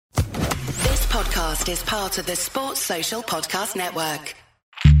podcast is part of the Sports Social Podcast Network.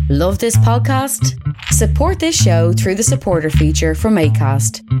 Love this podcast? Support this show through the supporter feature from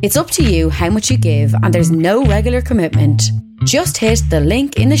Acast. It's up to you how much you give and there's no regular commitment. Just hit the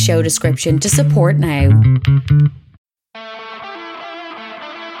link in the show description to support now.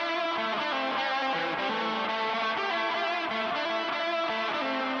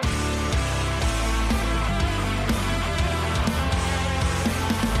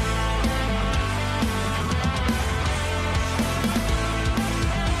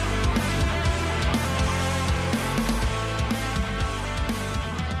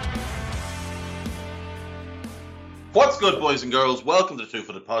 What's good, boys and girls? Welcome to the Two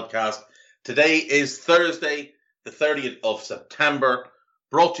Footed Podcast. Today is Thursday, the 30th of September,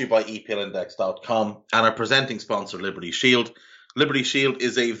 brought to you by EPLindex.com and our presenting sponsor, Liberty Shield. Liberty Shield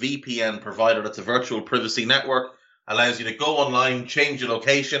is a VPN provider that's a virtual privacy network, allows you to go online, change your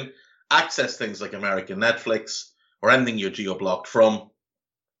location, access things like American Netflix or anything you're geo-blocked from,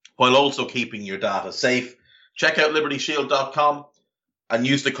 while also keeping your data safe. Check out libertyshield.com. and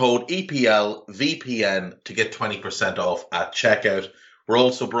use the code EPLVPN to get 20% off at checkout. We're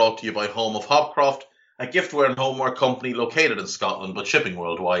also brought to you by Home of Hopcroft, a giftware and homeware company located in Scotland but shipping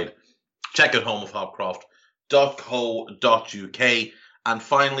worldwide. Check out homeofhopcroft.co.uk. And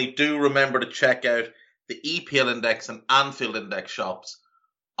finally, do remember to check out the EPL Index and Anfield Index shops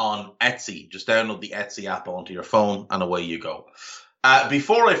on Etsy. Just download the Etsy app onto your phone and away you go.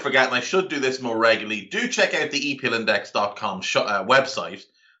 Before I forget, and I should do this more regularly, do check out the EPLindex.com website.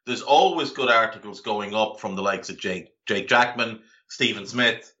 There's always good articles going up from the likes of Jake Jackman, Stephen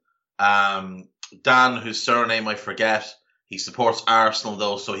Smith, Dan, whose surname I forget. He supports Arsenal,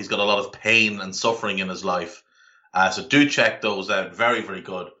 though, so he's got a lot of pain and suffering in his life. So do check those out. Very, very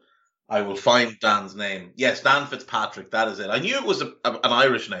good. I will find Dan's name. Yes, Dan Fitzpatrick, that is it. I knew it was an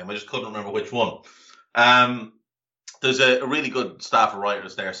Irish name. I just couldn't remember which one. There's a really good staff of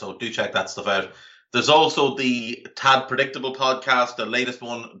writers there, so do check that stuff out. There's also the Tad Predictable podcast. The latest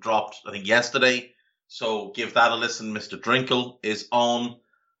one dropped, I think, yesterday. So give that a listen. Mr. Drinkle is on.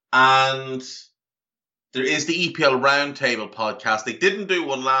 And there is the EPL Roundtable podcast. They didn't do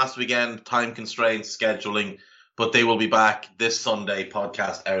one last weekend, time constraints, scheduling, but they will be back this Sunday,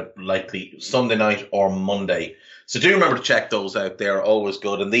 podcast out likely Sunday night or Monday. So do remember to check those out. They're always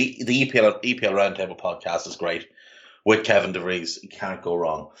good. And the EPL Roundtable podcast is great. With Kevin DeVries, you can't go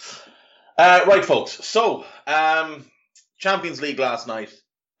wrong. Right, folks. So, Champions League last night,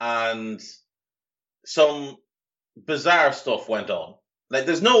 and some bizarre stuff went on. Like,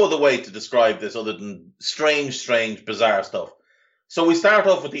 there's no other way to describe this other than strange, bizarre stuff. So we start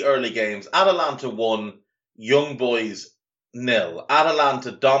off with the early games. Atalanta won, Young Boys 0.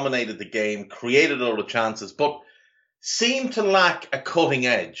 Atalanta dominated the game, created a lot of chances, but seemed to lack a cutting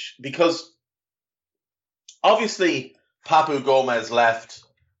edge because obviously, Papu Gomez left.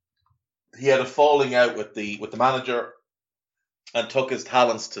 He had a falling out with the manager and took his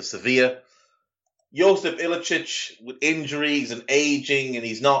talents to Sevilla. Josip Ilicic with injuries and aging, and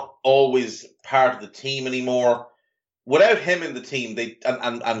he's not always part of the team anymore. Without him in the team,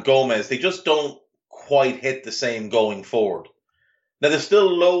 and Gomez, they just don't quite hit the same going forward. Now, there's still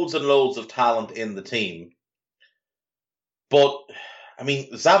loads and loads of talent in the team, but I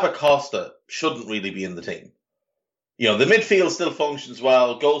mean, Zappacosta shouldn't really be in the team. You know, the midfield still functions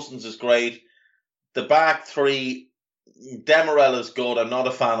well. Gosens is great. The back three, Demirel is good. I'm not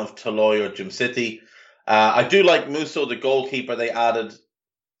a fan of Toloi or Jim City. I do like Musso, the goalkeeper they added.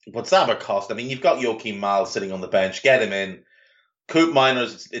 But Zappacosta, I mean, you've got Joachim Mal sitting on the bench. Get him in. Coop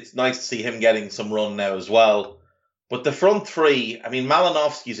Miners, it's nice to see him getting some run now as well. But the front three, I mean,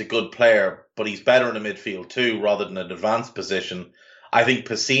 Malinovsky's a good player, but he's better in the midfield too, rather than an advanced position. I think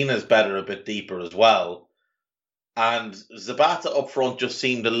Pessina's better a bit deeper as well. And Zapata up front just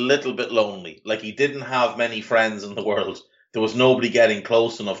seemed a little bit lonely. Like he didn't have many friends in the world. There was nobody getting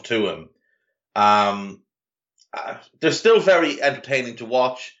close enough to him. They're still very entertaining to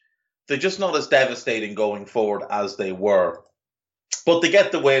watch. They're just not as devastating going forward as they were. But they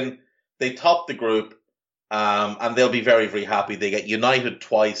get the win. They top the group. And they'll be very, very happy. They get United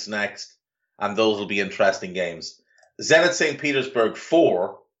twice next. And those will be interesting games. Zenit St. Petersburg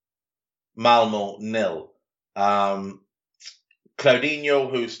 4, Malmo 0.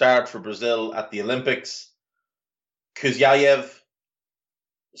 Claudinho, who starred for Brazil at the Olympics, Kuzyaev,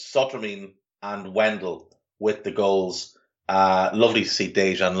 Sotermin, and Wendell with the goals. Lovely to see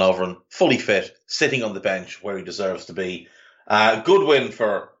Dejan Lovren fully fit, sitting on the bench where he deserves to be. Good win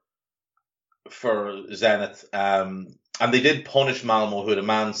for Zenit. And they did punish Malmo, who had a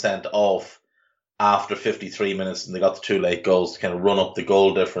man sent off after 53 minutes, and they got the two late goals to kind of run up the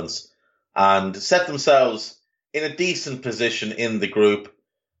goal difference. and set themselves in a decent position in the group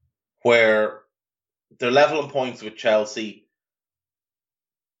where they're level on points with Chelsea.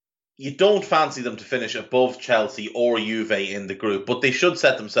 You don't fancy them to finish above Chelsea or Juve in the group, but they should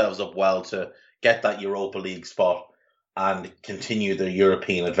set themselves up well to get that Europa League spot and continue their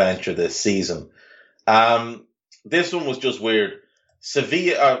European adventure this season. This one was just weird.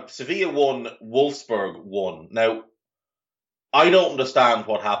 Sevilla won, Wolfsburg won. Now, I don't understand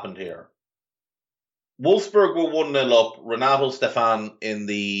what happened here. Wolfsburg were 1-0 up. Renato Stefan in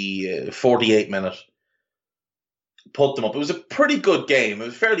the 48th minute put them up. It was a pretty good game. It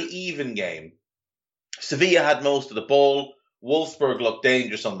was a fairly even game. Sevilla had most of the ball. Wolfsburg looked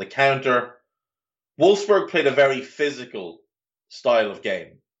dangerous on the counter. Wolfsburg played a very physical style of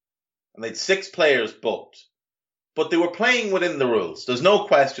game. And they had 6 players booked. But they were playing within the rules. There's no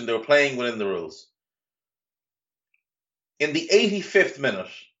question they were playing within the rules. In the 85th minute,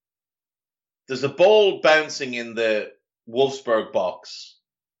 there's a ball bouncing in the Wolfsburg box.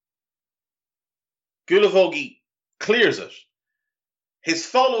 Gulavogui clears it. His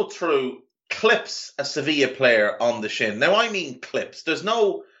follow-through clips a Sevilla player on the shin. Now, I mean clips. It's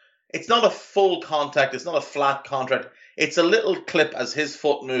not a full contact. It's not a flat contact. It's a little clip as his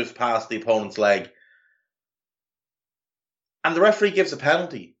foot moves past the opponent's leg. And the referee gives a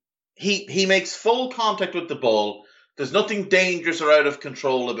penalty. He makes full contact with the ball. There's nothing dangerous or out of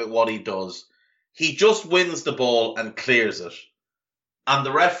control about what he does. He just wins the ball and clears it. And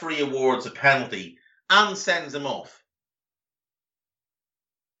the referee awards a penalty and sends him off.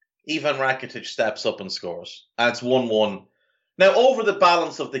 Ivan Rakitic steps up and scores. And it's 1-1. Now, over the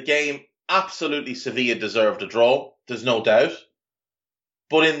balance of the game, absolutely Sevilla deserved a draw. There's no doubt.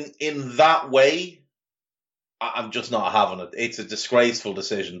 But in that way, I'm just not having it. It's a disgraceful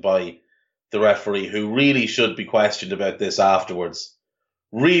decision by the referee, who really should be questioned about this afterwards.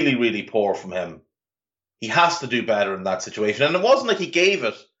 Really, really poor from him. He has to do better in that situation. And it wasn't like he gave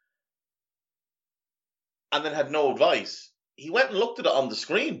it and then had no advice. He went and looked at it on the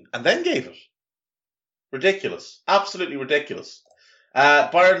screen and then gave it. Ridiculous. Absolutely ridiculous.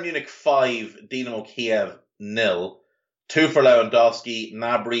 Bayern Munich 5, Dinamo Kiev 0. 2 for Lewandowski,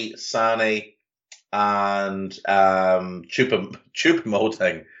 Gnabry, Sané, and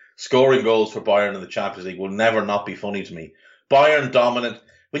Choupo-Moting. Scoring goals for Bayern in the Champions League will never not be funny to me. Bayern dominant.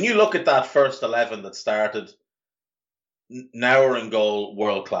 When you look at that first 11 that started, Neuer in goal,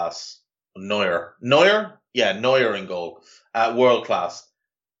 world class. Neuer? Yeah, Neuer in goal, world class.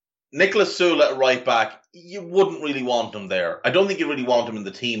 Nicolas Sula at right back, you wouldn't really want him there. I don't think you really want him in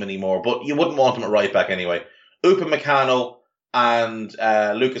the team anymore, but you wouldn't want him at right back anyway. Upamecano and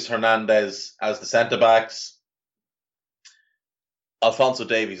Lucas Hernandez as the centre-backs. Alphonso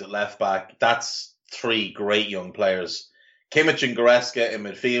Davies at left back. That's 3 great young players. Kimmich and Goretzka in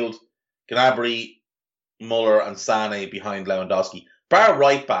midfield. Gnabry, Muller and Sané behind Lewandowski. Bar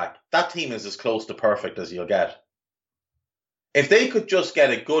right back, that team is as close to perfect as you'll get. If they could just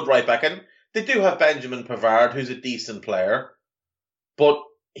get a good right back, and they do have Benjamin Pavard, who's a decent player, but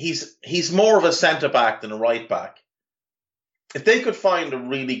he's more of a centre-back than a right back. If they could find a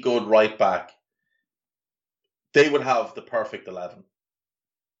really good right back, they would have the perfect 11.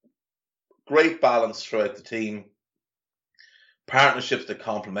 Great balance throughout the team. Partnerships that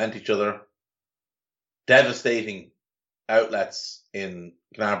complement each other. Devastating outlets in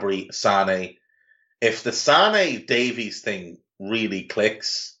Gnabry, Sané. If the Sané-Davies thing really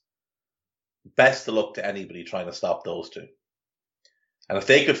clicks, best of luck to anybody trying to stop those two. And if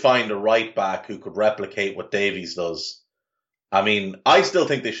they could find a right back who could replicate what Davies does, I mean, I still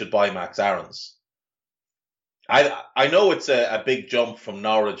think they should buy Max Aarons. I know it's a big jump from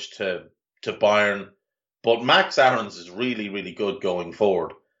Norwich to Bayern, but Max Aarons is really, really good going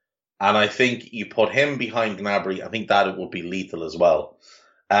forward. And I think you put him behind Gnabry, I think that it would be lethal as well.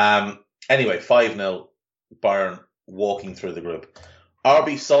 Anyway, 5-0, Bayern walking through the group.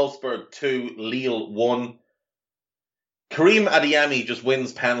 RB Salzburg 2, Lille 1. Karim Adeyemi just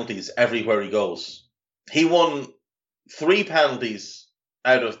wins penalties everywhere he goes. He won 3 penalties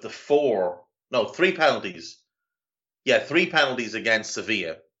out of the 4. No, 3 penalties. Yeah, 3 penalties against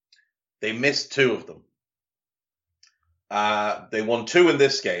Sevilla. They missed 2 of them. They won 2 in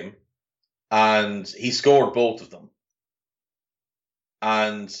this game, and he scored both of them.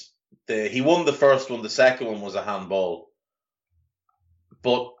 And he won the first one. The second one was a handball.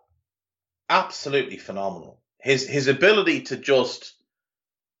 But absolutely phenomenal. His ability to just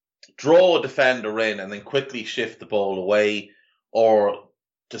draw a defender in and then quickly shift the ball away, or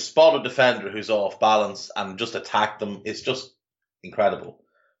to spot a defender who's off balance and just attack them, is just incredible.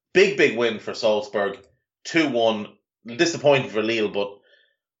 Big win for Salzburg. 2-1. Disappointing for Lille, but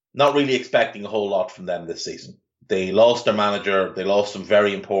not really expecting a whole lot from them this season. They lost their manager. They lost some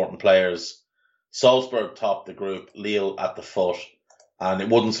very important players. Salzburg topped the group, Lille at the foot. And it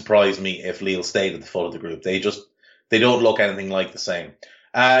wouldn't surprise me if Lille stayed at the foot of the group. They don't look anything like the same.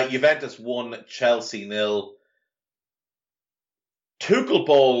 Juventus won, Chelsea 0. Tuchel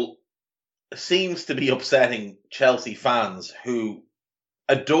ball seems to be upsetting Chelsea fans who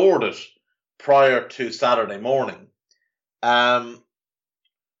adored it prior to Saturday morning.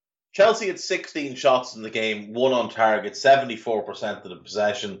 Chelsea had 16 shots in the game, 1 on target, 74% of the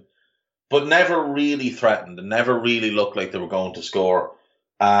possession, but never really threatened and never really looked like they were going to score.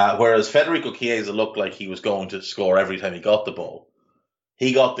 Whereas Federico Chiesa looked like he was going to score every time he got the ball.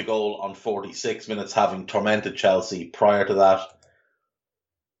 He got the goal on 46 minutes, having tormented Chelsea prior to that.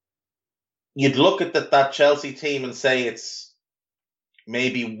 You'd look at that Chelsea team and say it's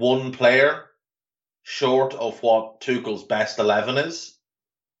maybe one player short of what Tuchel's best 11 is.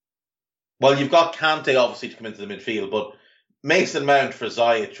 Well, you've got Kante, obviously, to come into the midfield, but Mason Mount for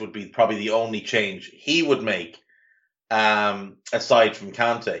Ziyech would be probably the only change he would make, aside from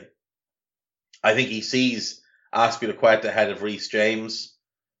Kante. I think he sees Azpilicueta ahead of Reece James.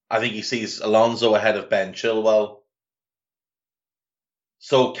 I think he sees Alonso ahead of Ben Chilwell.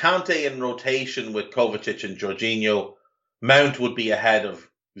 So Kante in rotation with Kovacic and Jorginho, Mount would be ahead of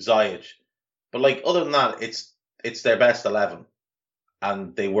Ziyech. But other than that, it's their best 11.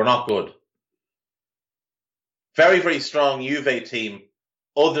 And they were not good. Very, very strong Juve team,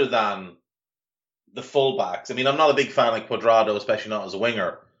 other than the fullbacks. I mean, I'm not a big fan of Cuadrado, especially not as a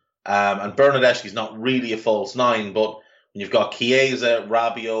winger. And Bernardeschi's not really a false nine, but when you've got Chiesa,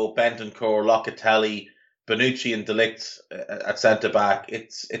 Rabiot, Bentancur, Locatelli, Bonucci and De Ligt at centre-back,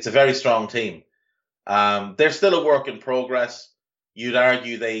 it's a very strong team. They're still a work in progress. You'd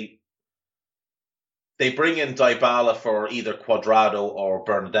argue they bring in Dybala for either Cuadrado or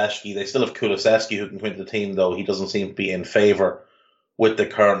Bernardeschi. They still have Kulusevski who can come into the team, though he doesn't seem to be in favour with the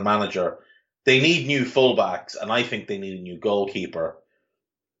current manager. They need new fullbacks, and I think they need a new goalkeeper.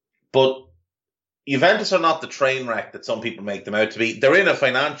 But Juventus are not the train wreck that some people make them out to be. They're in a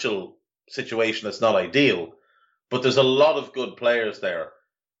financial situation that's not ideal, but there's a lot of good players there.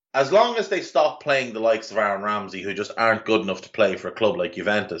 As long as they stop playing the likes of Aaron Ramsey, who just aren't good enough to play for a club like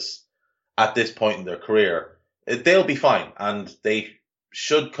Juventus at this point in their career, they'll be fine, and they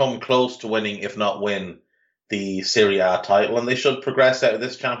should come close to winning, if not win, the Serie A title, and they should progress out of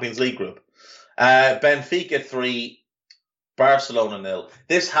this Champions League group. Benfica 3, Barcelona 0.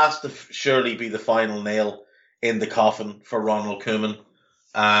 This has to surely be the final nail in the coffin for Ronald Koeman.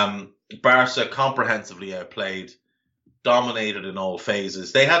 Barca comprehensively outplayed, dominated in all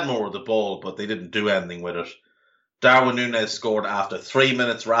phases. They had more of the ball, but they didn't do anything with it. Darwin Núñez scored after 3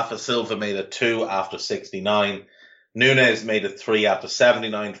 minutes. Rafa Silva made it 2 after 69. Núñez made it 3 after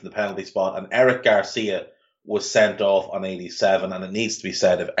 79 from the penalty spot. And Eric Garcia was sent off on 87. And it needs to be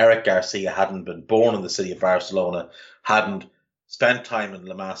said, if Eric Garcia hadn't been born in the city of Barcelona, hadn't spent time in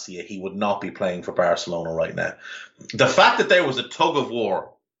La Masia, he would not be playing for Barcelona right now. The fact that there was a tug of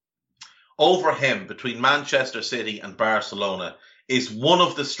war over him between Manchester City and Barcelona is one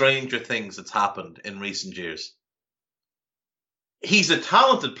of the stranger things that's happened in recent years. He's a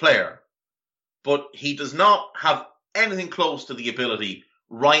talented player, but he does not have anything close to the ability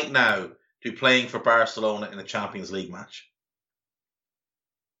right now to be playing for Barcelona in a Champions League match.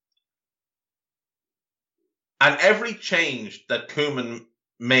 And every change that Koeman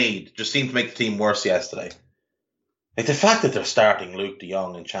made just seemed to make the team worse yesterday. The fact that they're starting Luke de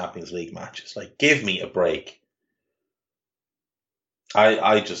Jong in Champions League matches, give me a break.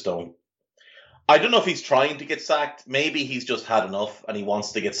 I just don't. I don't know if he's trying to get sacked. Maybe he's just had enough and he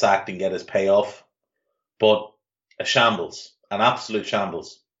wants to get sacked and get his payoff. But a shambles, an absolute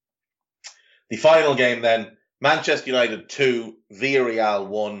shambles. The final game then, Manchester United 2, Villarreal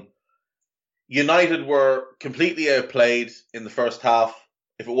 1. United were completely outplayed in the first half.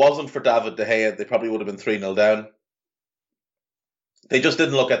 If it wasn't for David De Gea, they probably would have been 3-0 down. They just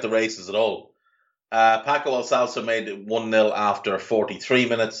didn't look at the races at all. Paco Alcalá made it 1-0 after 43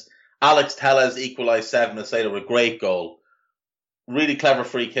 minutes. Alex Telles equalised 7 minutes later with a great goal. Really clever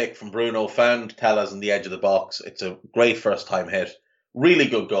free kick from Bruno. Found Telles on the edge of the box. It's a great first-time hit. Really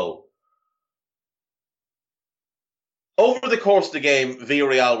good goal. Over the course of the game,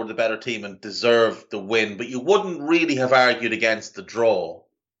 Villarreal were the better team and deserved the win, but you wouldn't really have argued against the draw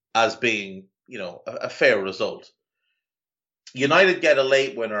as being, a fair result. United get a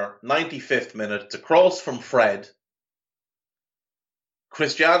late winner, 95th minute. It's a cross from Fred.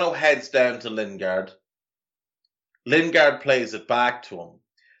 Cristiano heads down to Lingard. Lingard plays it back to him.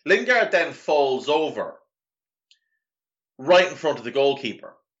 Lingard then falls over right in front of the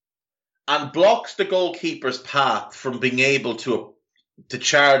goalkeeper. and blocks the goalkeeper's path from being able to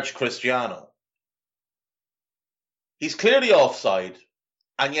charge Cristiano. He's clearly offside,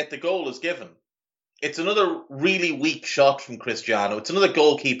 and yet the goal is given. It's another really weak shot from Cristiano. It's another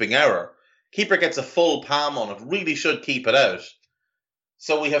goalkeeping error. Keeper gets a full palm on it. Really should keep it out.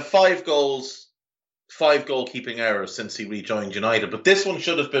 So we have 5 goals, 5 goalkeeping errors since he rejoined United. But this one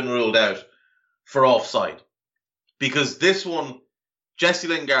should have been ruled out for offside. Because this one, Jesse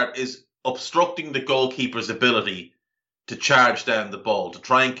Lingard is obstructing the goalkeeper's ability to charge down the ball, to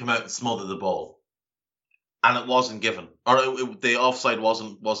try and come out and smother the ball. And it wasn't given. Or the offside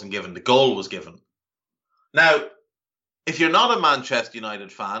wasn't given. The goal was given. Now, if you're not a Manchester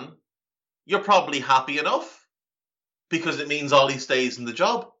United fan, you're probably happy enough because it means Ollie stays in the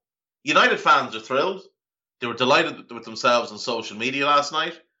job. United fans are thrilled. They were delighted with themselves on social media last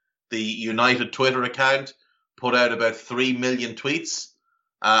night. The United Twitter account put out about 3 million tweets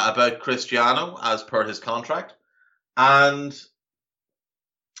about Cristiano as per his contract. And,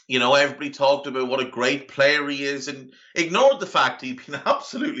 you know, everybody talked about what a great player he is and ignored the fact he'd been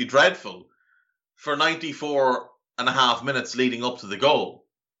absolutely dreadful for 94 and a half minutes leading up to the goal.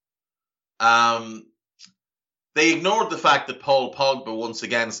 They ignored the fact that Paul Pogba once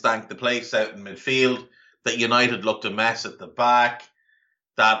again stank the place out in midfield, that United looked a mess at the back,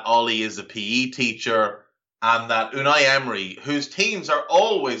 that Ollie is a PE teacher, and that Unai Emery, whose teams are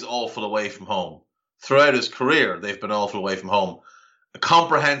always awful away from home, throughout his career they've been awful away from home,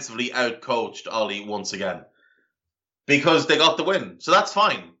 comprehensively outcoached Ollie once again. Because they got the win. So that's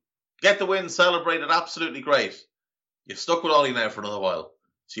fine. Get the win, celebrate it, absolutely great. You've stuck with Ollie now for another while.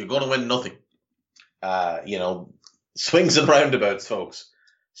 So you're going to win nothing. Swings and roundabouts, folks.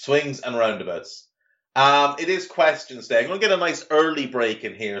 Swings and roundabouts. It is questions day. I'm going to get a nice early break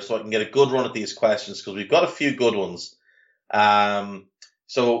in here so I can get a good run at these questions because we've got a few good ones.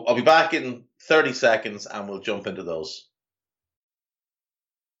 So I'll be back in 30 seconds and we'll jump into those.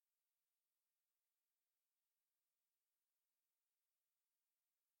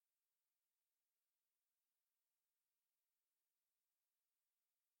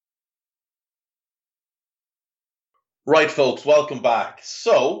 Right, folks, welcome back.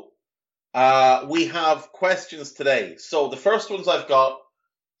 So, we have questions today. So, the first ones I've got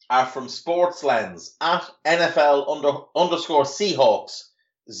are from Sports Lens at NFL _ Seahawks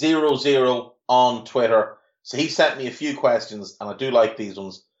 00 on Twitter. So, he sent me a few questions, and I do like these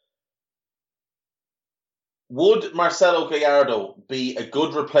ones. Would Marcelo Gallardo be a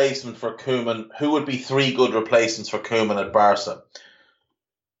good replacement for Koeman? Who would be 3 good replacements for Koeman at Barca?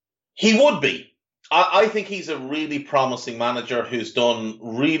 He would be. I think he's a really promising manager who's done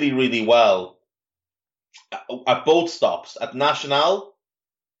really, really well at both stops, at Nacional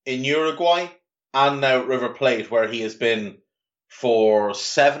in Uruguay and now at River Plate, where he has been for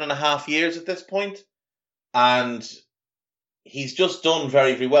 7.5 years at this point. And he's just done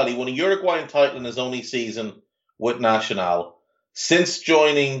very, very well. He won a Uruguayan title in his only season with Nacional. Since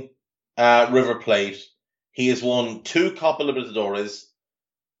joining River Plate, he has won 2 Copa Libertadores,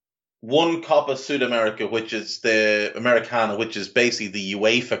 1 Copa Sudamerica, which is the Americana, which is basically the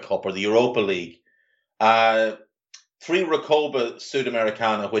UEFA Cup or the Europa League. 3 Recopa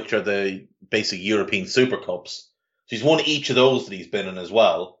Sudamericana, which are the basic European Super Cups. So he's won each of those that he's been in as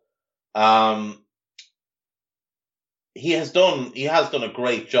well. He has done a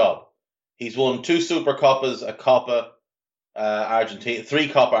great job. He's won 2 Super Copas, a Copa Argentina, 3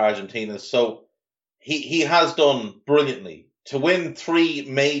 Copa Argentinas. So he has done brilliantly. To win 3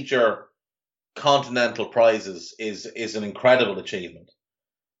 major continental prizes is an incredible achievement.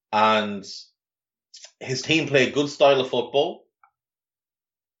 And his team play a good style of football.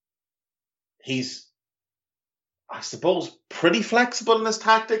 He's, I suppose, pretty flexible in his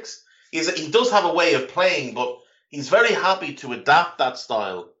tactics. He does have a way of playing, but he's very happy to adapt that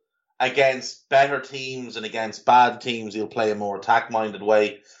style against better teams and against bad teams. He'll play a more attack-minded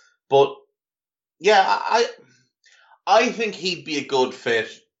way. But, yeah, I think he'd be a good fit.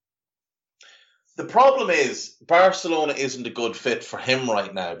 The problem is Barcelona isn't a good fit for him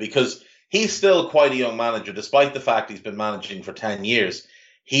right now because he's still quite a young manager, despite the fact he's been managing for 10 years.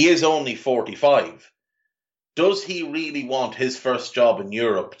 He is only 45. Does he really want his first job in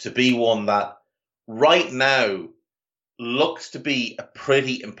Europe to be one that right now looks to be a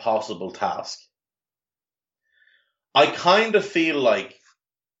pretty impossible task? I kind of feel like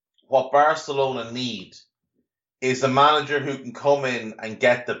what Barcelona need is a manager who can come in and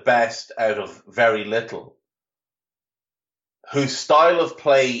get the best out of very little, whose style of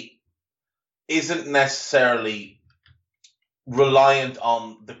play isn't necessarily reliant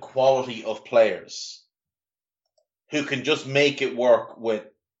on the quality of players, who can just make it work with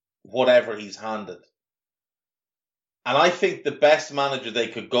whatever he's handed. And I think the best manager they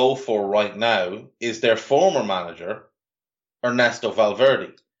could go for right now is their former manager, Ernesto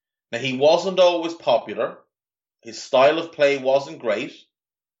Valverde. Now, he wasn't always popular. His style of play wasn't great.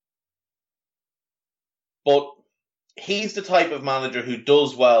 But he's the type of manager who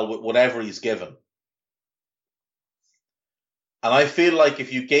does well with whatever he's given. And I feel like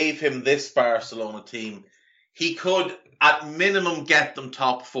if you gave him this Barcelona team, he could, at minimum, get them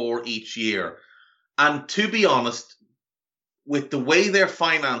top 4 each year. And to be honest, with the way their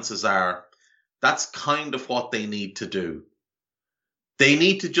finances are, that's kind of what they need to do. They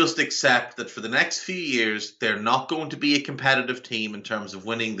need to just accept that for the next few years, they're not going to be a competitive team in terms of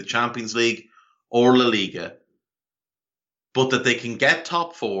winning the Champions League or La Liga, but that they can get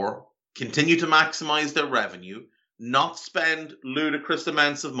top 4, continue to maximize their revenue, not spend ludicrous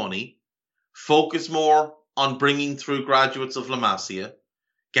amounts of money, focus more on bringing through graduates of La Masia,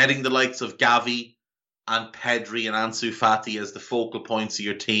 getting the likes of Gavi and Pedri and Ansu Fati as the focal points of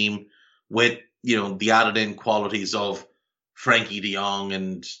your team with, the added in qualities of Frankie de Jong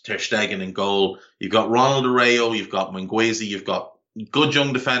and Ter Stegen in goal. You've got Ronald Araujo, you've got Mingueza, you've got good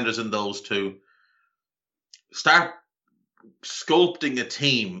young defenders in those two. Start sculpting a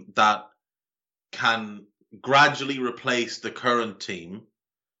team that can gradually replace the current team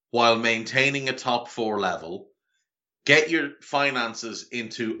while maintaining a top 4 level. Get your finances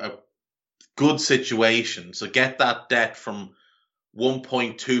into a good situation. So get that debt from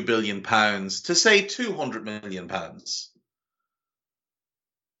 £1.2 billion to, say, £200 million.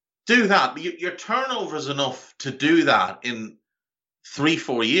 Do that. Your turnover is enough to do that in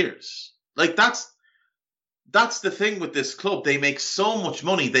 3-4 years. Like, that's the thing with this club. They make so much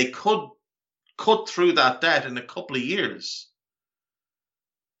money. They could cut through that debt in a couple of years.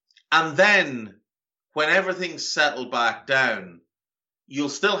 And then, when everything's settled back down, you'll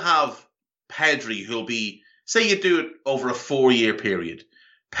still have Pedri, who'll be, say you do it over a 4-year period.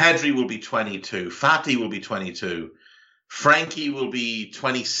 Pedri will be 22. Fati will be 22. Frankie will be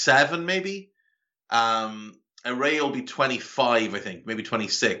 27, maybe. Araujo will be 25, I think, maybe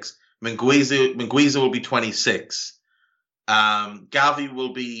 26. Mingueza will be 26. Gavi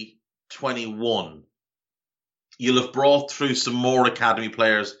will be 21. You'll have brought through some more academy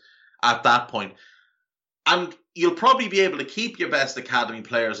players at that point. And you'll probably be able to keep your best academy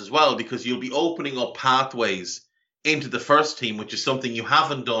players as well, because you'll be opening up pathways into the first team, which is something you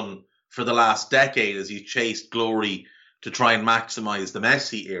haven't done for the last decade as you chased glory to try and maximize the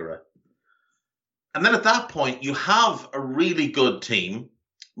Messi era. And then at that point, you have a really good team,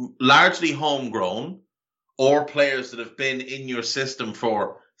 largely homegrown, or players that have been in your system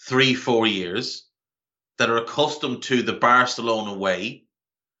for 3-4 years, that are accustomed to the Barcelona way.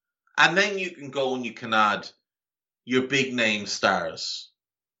 And then you can go and you can add your big name stars,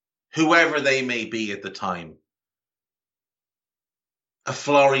 whoever they may be at the time. A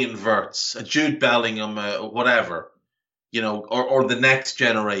Florian Wirtz, a Jude Bellingham, whatever, or the next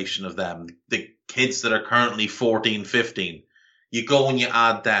generation of them, the kids that are currently 14, 15. You go and you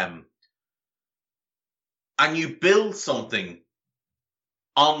add them. And you build something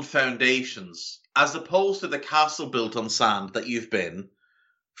on foundations, as opposed to the castle built on sand that you've been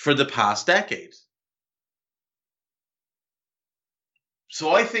for the past decade.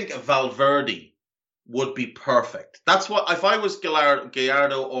 So I think a Valverde would be perfect. That's what, if I was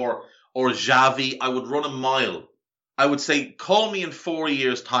Gallardo or Xavi, I would run a mile. I would say, call me in 4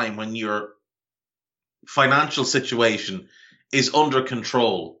 years' time when your financial situation is under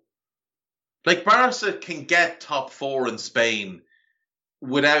control. Like, Barca can get top 4 in Spain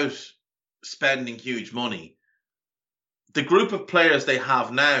without spending huge money. The group of players they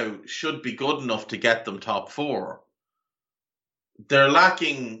have now should be good enough to get them top 4. They're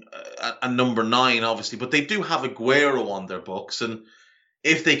lacking a number 9, obviously, but they do have Aguero on their books, and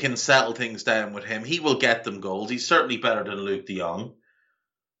if they can settle things down with him, he will get them goals. He's certainly better than Luke de Jong.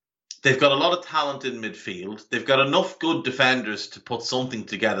 They've got a lot of talent in midfield. They've got enough good defenders to put something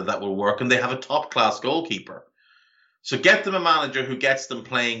together that will work, and they have a top-class goalkeeper. So get them a manager who gets them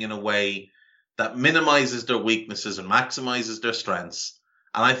playing in a way that minimizes their weaknesses and maximizes their strengths.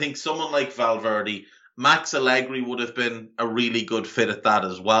 And I think someone like Valverde, Max Allegri would have been a really good fit at that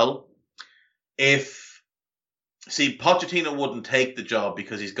as well. Pochettino wouldn't take the job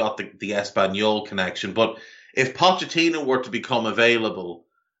because he's got the Espanyol connection, but if Pochettino were to become available,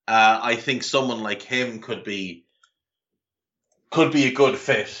 I think someone like him could be a good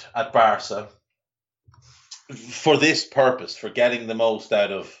fit at Barca for this purpose, for getting the most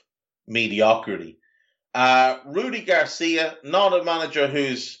out of mediocrity. Rudy Garcia, not a manager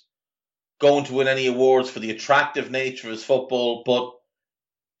who's going to win any awards for the attractive nature of his football, but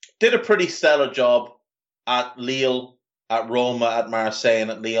did a pretty stellar job at Lille, at Roma, at Marseille,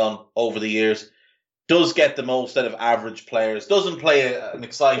 and at Lyon over the years. Does get the most out of average players. Doesn't play an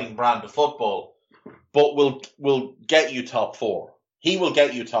exciting brand of football, but will get you top four. He will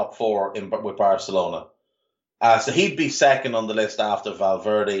get you top four with Barcelona. So he'd be second on the list after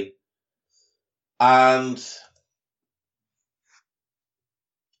Valverde. And if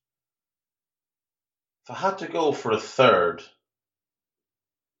I had to go for a third,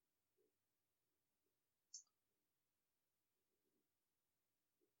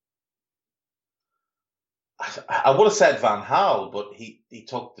 I would have said Van Gaal, but he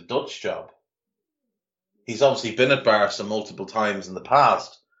took the Dutch job. He's obviously been at Barca multiple times in the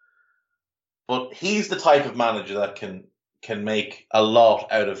past, but he's the type of manager that can make a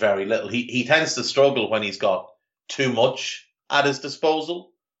lot out of very little. He tends to struggle when he's got too much at his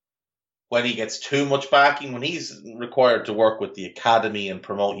disposal, when he gets too much backing, when he's required to work with the academy and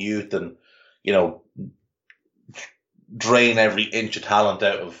promote youth and, drain every inch of talent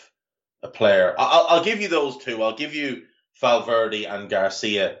out of a player. I'll give you those two. I'll give you Valverde and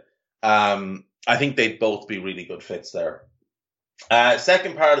Garcia. I think they'd both be really good fits there.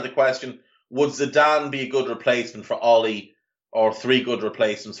 Second part of the question, would Zidane be a good replacement for Oli, or three good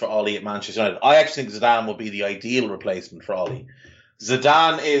replacements for Oli at Manchester United? I actually think Zidane would be the ideal replacement for Oli.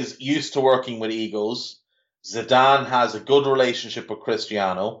 Zidane is used to working with egos. Zidane has a good relationship with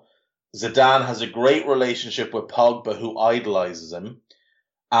Cristiano. Zidane has a great relationship with Pogba, who idolizes him.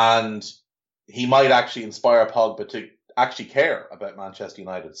 And he might actually inspire Pogba to actually care about Manchester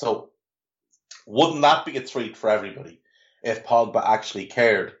United. So wouldn't that be a treat for everybody if Pogba actually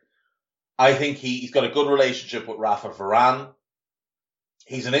cared? I think he's got a good relationship with Rafa Varane.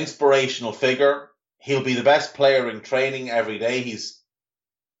 He's an inspirational figure. He'll be the best player in training every day. He's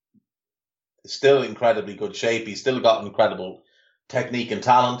still in incredibly good shape. He's still got incredible technique and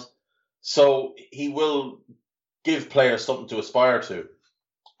talent. So he will give players something to aspire to.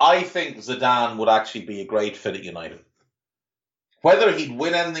 I think Zidane would actually be a great fit at United. Whether he'd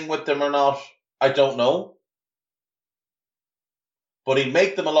win anything with them or not, I don't know. But he'd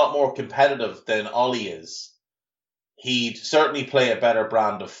make them a lot more competitive than Oli is. He'd certainly play a better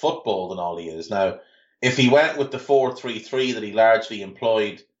brand of football than Oli is. Now, if he went with the 4-3-3 that he largely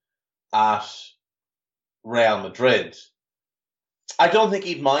employed at Real Madrid, I don't think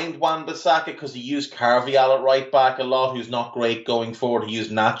he'd mind Wan-Bissaka because he used Carvajal at right back a lot, who's not great going forward. He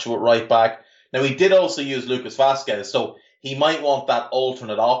used Nacho at right back. Now, he did also use Lucas Vazquez, so he might want that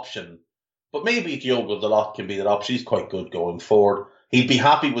alternate option. But maybe Diogo Dalot can be that option. He's quite good going forward. He'd be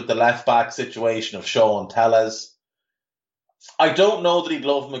happy with the left-back situation of Shaw and Tellez. I don't know that he'd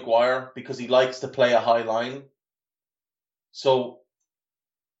love Maguire because he likes to play a high line. So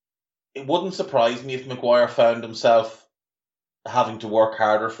it wouldn't surprise me if Maguire found himself having to work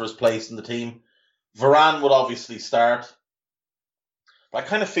harder for his place in the team. Varane would obviously start. But I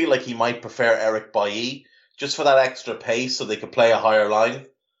kind of feel like he might prefer Eric Bailly just for that extra pace so they could play a higher line.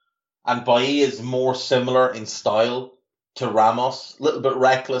 And Bailly is more similar in style to Ramos. A little bit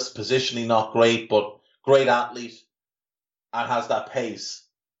reckless, positionally not great, but great athlete and has that pace.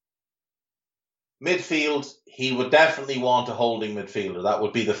 Midfield, he would definitely want a holding midfielder. That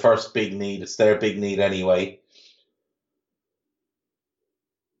would be the first big need. It's their big need anyway.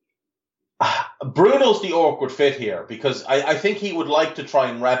 Bruno's the awkward fit here because I think he would like to try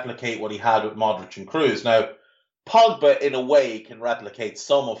and replicate what he had with Modric and Kroos. Now, Pogba, in a way, can replicate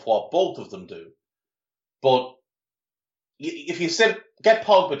some of what both of them do. But if you get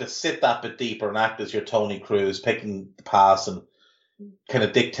Pogba to sit that bit deeper and act as your Toni Kroos, picking the pass and kind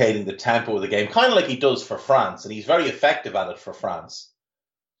of dictating the tempo of the game, kind of like he does for France, and he's very effective at it for France.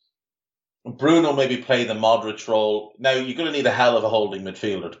 Bruno maybe play the Modric role. Now, you're going to need a hell of a holding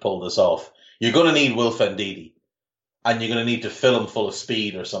midfielder to pull this off. You're going to need Wilfred Ndidi, and you're going to need to fill him full of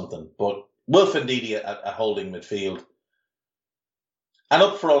speed or something. But Wilfred Ndidi at holding midfield. And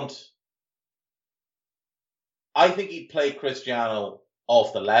up front, I think he'd play Cristiano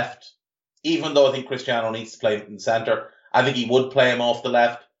off the left, even though I think Cristiano needs to play in centre. I think he would play him off the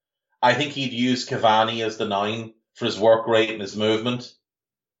left. I think he'd use Cavani as the 9 for his work rate and his movement.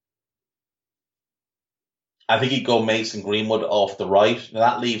 I think he'd go Mason Greenwood off the right. Now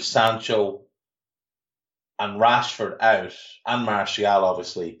that leaves Sancho and Rashford out, and Martial,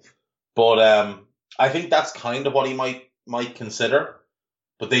 obviously. But I think that's kind of what he might consider.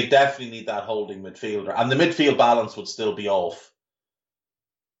 But they definitely need that holding midfielder. And the midfield balance would still be off.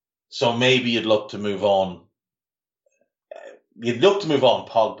 So maybe you'd look to move on. You'd look to move on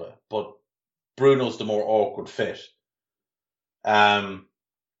Pogba, but Bruno's the more awkward fit.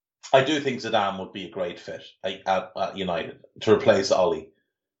 I do think Zidane would be a great fit at United to replace Oli.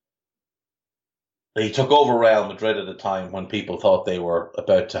 He took over Real Madrid at a time when people thought they were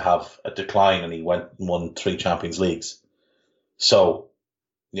about to have a decline, and he went and won 3 Champions Leagues. So,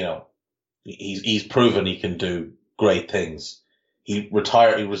 he's proven he can do great things. He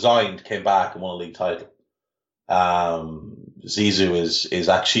resigned, came back, and won a league title. Zizou is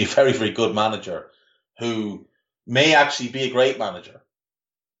actually a very, very good manager who may actually be a great manager.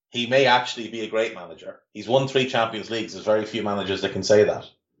 He may actually be a great manager. He's won 3 Champions Leagues. There's very few managers that can say that.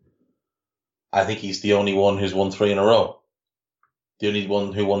 I think he's the only one who's won 3 in a row. The only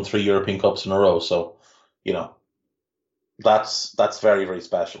one who won 3 European Cups in a row. So, that's very, very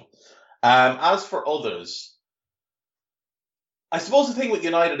special. As for others, I suppose the thing with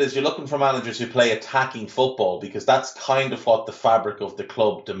United is you're looking for managers who play attacking football because that's kind of what the fabric of the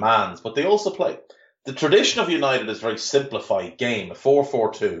club demands. But they also play... The tradition of United is a very simplified game, a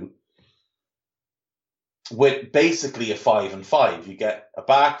 4-4-2, with basically a 5-5. You get a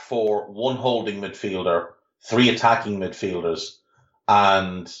back 4, 1 holding midfielder, 3 attacking midfielders,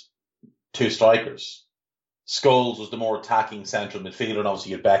 and 2 strikers. Scholes was the more attacking central midfielder, and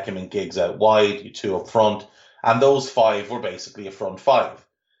obviously you had Beckham and Giggs out wide, you 2 up front, and those 5 were basically a front 5.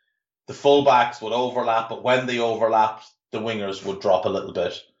 The full-backs would overlap, but when they overlapped, the wingers would drop a little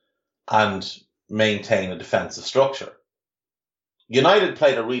bit and maintain a defensive structure. United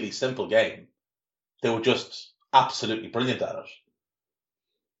played a really simple game. They were just absolutely brilliant at it.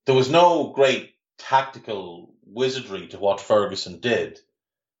 There was no great tactical wizardry to what Ferguson did.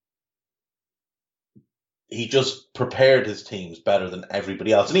 He just prepared his teams better than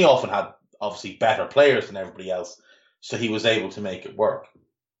everybody else. And he often had, obviously, better players than everybody else, so he was able to make it work.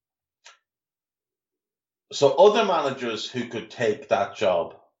 So other managers who could take that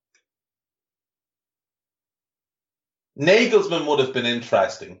job, Nagelsmann would have been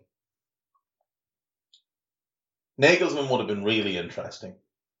interesting. Nagelsmann would have been really interesting.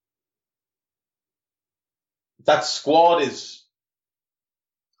 That squad is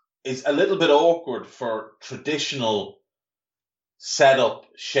a little bit awkward for traditional setup,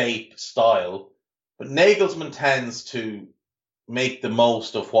 shape, style, but Nagelsmann tends to make the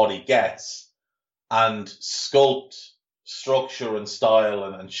most of what he gets and sculpt structure and style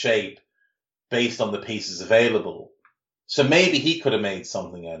and shape based on the pieces available. So maybe he could have made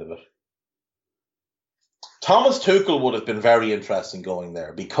something out of it. Thomas Tuchel would have been very interesting going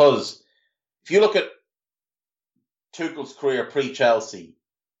there because if you look at Tuchel's career pre-Chelsea,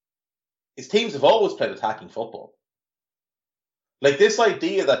 his teams have always played attacking football. Like this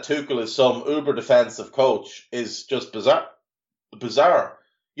idea that Tuchel is some uber defensive coach is just bizarre.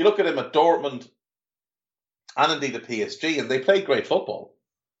 You look at him at Dortmund and indeed at PSG and they play great football.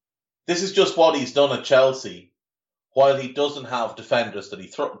 This is just what he's done at Chelsea while he doesn't have defenders that he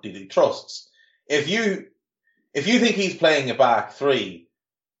trusts. If you think he's playing a back 3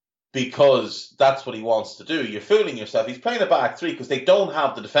 because that's what he wants to do, you're fooling yourself. He's playing a back 3 because they don't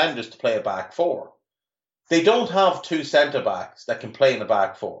have the defenders to play a back 4. They don't have 2 centre-backs that can play in a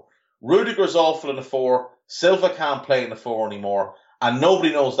back 4. Rudiger's awful in a 4. Silva can't play in a 4 anymore. And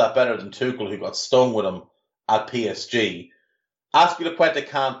nobody knows that better than Tuchel, who got stung with him at PSG. Azpilicueta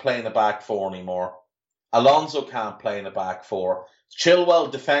can't play in a back 4 anymore. Alonso can't play in a back 4.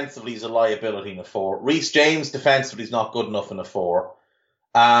 Chilwell defensively is a liability in a 4. Reece James defensively is not good enough in a 4.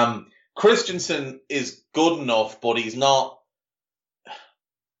 Christensen is good enough, but he's not.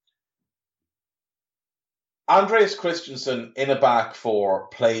 Andreas Christensen in a back 4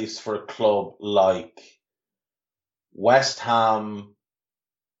 plays for a club like West Ham,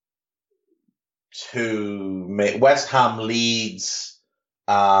 Leeds,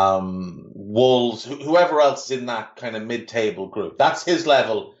 Wolves, whoever else is in that kind of mid-table group. That's his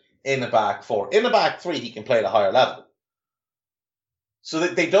level in a back 4. In a back 3, he can play at a higher level. So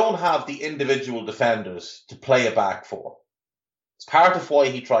that they don't have the individual defenders to play a back 4. It's part of why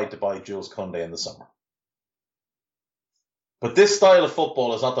he tried to buy Jules Koundé in the summer. But this style of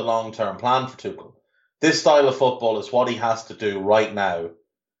football is not the long-term plan for Tuchel. This style of football is what he has to do right now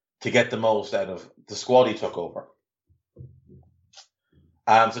to get the most out of the squad he took over.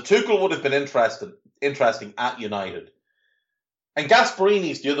 So Tuchel would have been interesting at United. And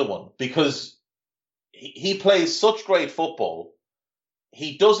Gasperini's the other one, because he plays such great football,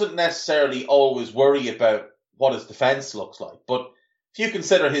 he doesn't necessarily always worry about what his defence looks like. But if you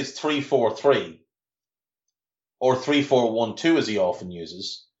consider his 3-4-3, or 3-4-1-2 as he often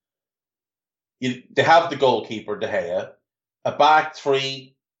uses, they have the goalkeeper, De Gea, a back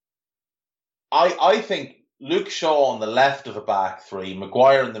 3. I think Luke Shaw on the left of a back 3,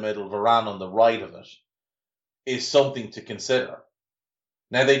 Maguire in the middle, Varane on the right of it, is something to consider.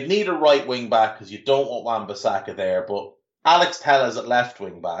 Now, they'd need a right wing back because you don't want Wan-Bissaka there, but Alex Telles at left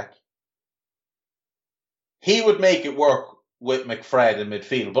wing back, he would make it work with McFred in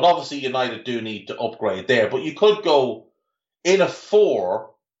midfield. But obviously United do need to upgrade there. But you could go in a 4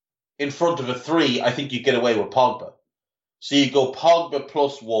 in front of a 3. I think you get away with Pogba. So you go Pogba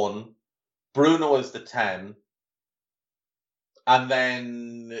 +1, Bruno is the 10, and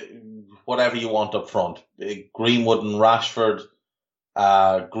then whatever you want up front. Greenwood and Rashford,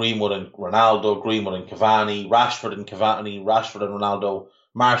 Greenwood and Ronaldo, Greenwood and Cavani, Rashford and Cavani, Rashford and Ronaldo,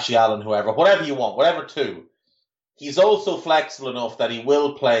 Martial and whoever, whatever you want, whatever 2. He's also flexible enough that he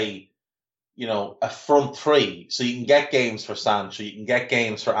will play, a front 3, so you can get games for Sancho, you can get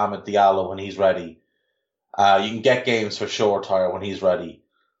games for Amad Diallo when he's ready. You can get games for Shortire when he's ready.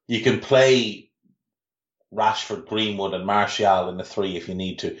 You can play Rashford, Greenwood, and Martial in the 3 if you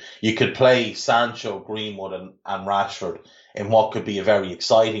need to. You could play Sancho, Greenwood, and Rashford in what could be a very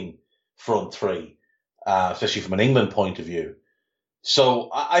exciting front 3, especially from an England point of view. So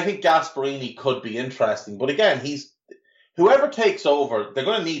I think Gasperini could be interesting. But again, whoever takes over, they're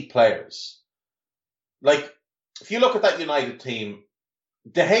going to need players. Like, if you look at that United team,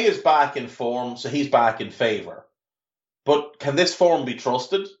 De Gea is back in form, so he's back in favour. But can this form be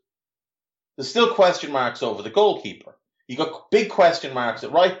trusted? There's still question marks over the goalkeeper. You've got big question marks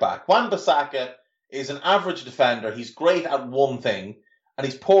at right back. Wan-Bissaka is an average defender. He's great at one thing, and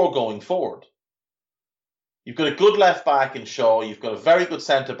he's poor going forward. You've got a good left back in Shaw. You've got a very good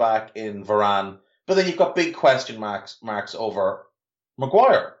centre back in Varane. But then you've got big question marks over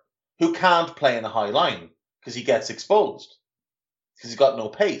Maguire, who can't play in a high line because he gets exposed, because he's got no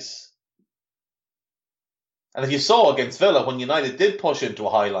pace. And if you saw against Villa, when United did push into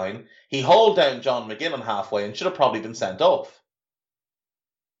a high line, he hauled down John McGinnon halfway and should have probably been sent off.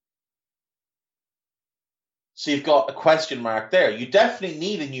 So you've got a question mark there. You definitely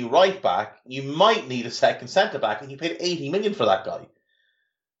need a new right back. You might need a second centre back, and you paid 80 million for that guy.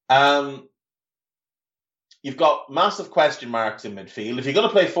 You've got massive question marks in midfield. If you're going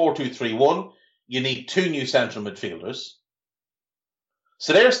to play 4-2-3-1, you need 2 new central midfielders.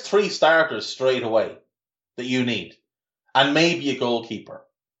 So there's 3 starters straight away that you need, and maybe a goalkeeper.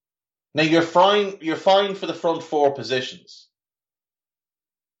 Now you're fine for the front 4 positions.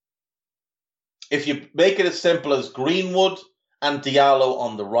 If you make it as simple as Greenwood and Diallo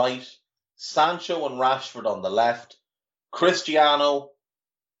on the right, Sancho and Rashford on the left, Cristiano,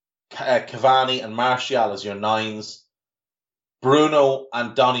 Cavani and Martial as your 9s, Bruno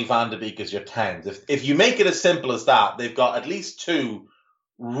and Donny van de Beek as your 10s. If you make it as simple as that, they've got at least 2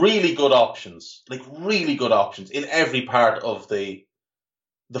 really good options, in every part of the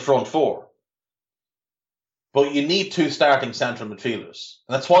front 4. But you need 2 starting central midfielders.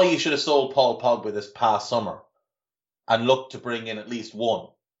 And that's why you should have sold Paul Pogba this past summer and looked to bring in at least 1.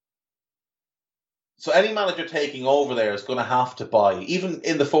 So any manager taking over there is going to have to buy, even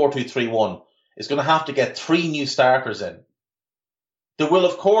in the 4-2-3-1, is going to have to get 3 new starters in. There will,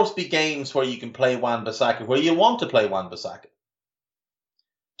 of course, be games where you can play Wan-Bissaka, where you want to play Wan-Bissaka.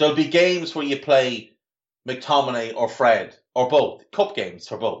 There'll be games where you play McTominay or Fred, or both, cup games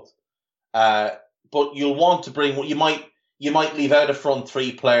for both. But you'll want to bring, you might leave out a front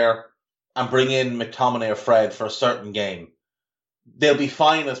 3 player and bring in McTominay or Fred for a certain game. They'll be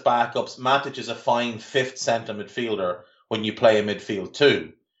fine as backups. Matic is a fine 5th centre midfielder when you play a midfield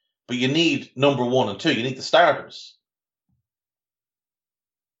 2. But you need number 1 and 2. You need the starters.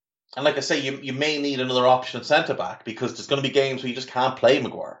 And like I say, you may need another option at centre back, because there's going to be games where you just can't play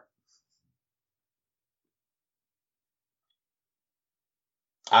Maguire.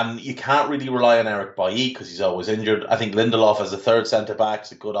 And you can't really rely on Eric Bailly because he's always injured. I think Lindelof as a 3rd centre back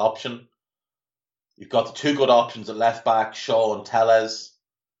is a good option. You've got the 2 good options at left back, Shaw and Tellez.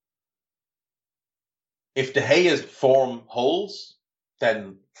 If De Gea's form holds,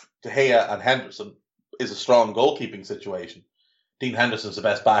 then De Gea and Henderson is a strong goalkeeping situation. Dean Henderson's the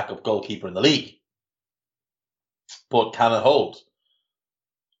best backup goalkeeper in the league. But can it hold?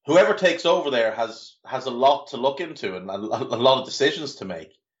 Whoever takes over there has a lot to look into and a lot of decisions to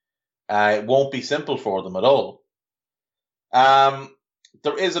make. It won't be simple for them at all.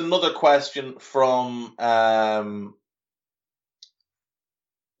 There is another question from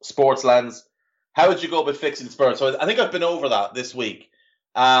Sports Lens. How would you go about fixing Spurs? So I think I've been over that this week.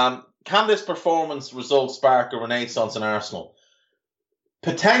 Can this performance result spark a renaissance in Arsenal?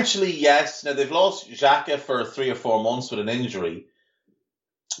 Potentially, yes. Now, they've lost Xhaka for 3 or 4 months with an injury.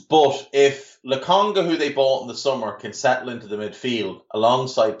 But if Lokonga, who they bought in the summer, can settle into the midfield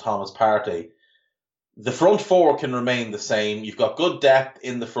alongside Thomas Partey, the front 4 can remain the same. You've got good depth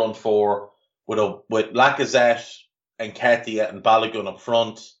in the front 4 with Lacazette, Nketiah and Balogun up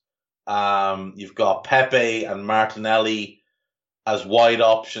front. You've got Pepe and Martinelli as wide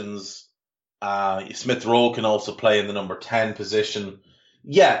options. Smith Rowe can also play in the number 10 position.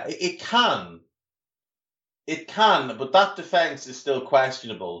 Yeah, it can. It can, but that defence is still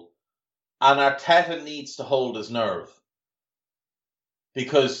questionable. And Arteta needs to hold his nerve.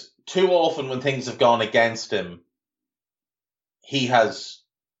 Because too often when things have gone against him, he has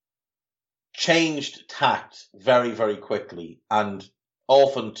changed tact very, very quickly, and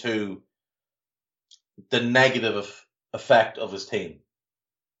often to the negative effect of his team.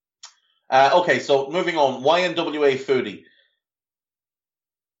 Okay, so moving on. YNWA Foodie.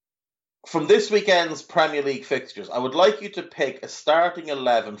 From this weekend's Premier League fixtures, I would like you to pick a starting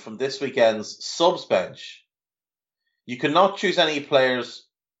 11 from this weekend's subs bench. You cannot choose any players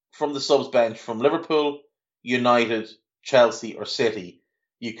from the subs bench from Liverpool, United, Chelsea or City.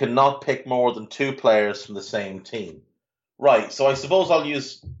 You cannot pick more than 2 players from the same team. Right, so I suppose I'll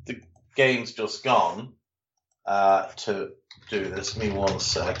use the games just gone to do this. Give me one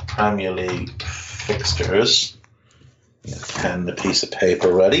sec. Premier League fixtures. Get a pen and a piece of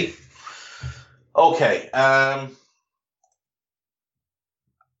paper ready. Okay,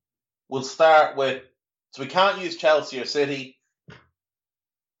 we'll start with, so we can't use Chelsea or City,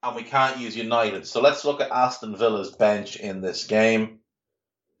 and we can't use United. So let's look at Aston Villa's bench in this game.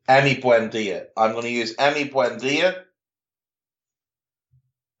 Emi Buendia. I'm going to use Emi Buendia.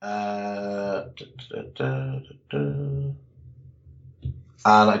 And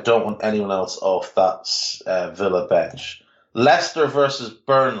I don't want anyone else off that Villa bench. Leicester versus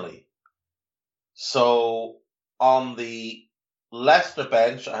Burnley. So on the Leicester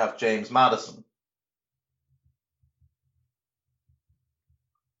bench, I have James Maddison.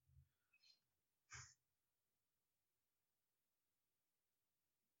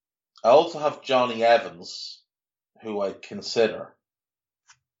 I also have Johnny Evans, who I'd consider.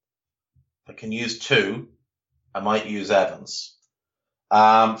 If I can use 2, I might use Evans.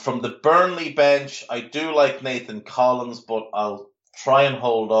 From the Burnley bench, I do like Nathan Collins, but I'll try and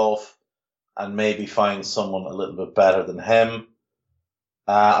hold off and maybe find someone a little bit better than him.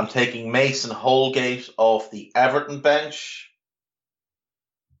 I'm taking Mason Holgate off the Everton bench.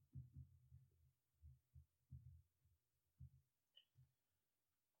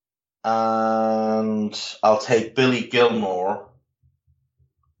 And I'll take Billy Gilmore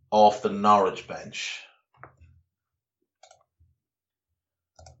off the Norwich bench.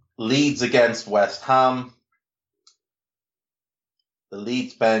 Leeds against West Ham. The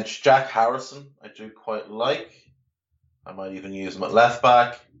Leeds bench, Jack Harrison, I do quite like. I might even use him at left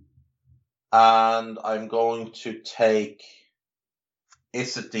back. And I'm going to take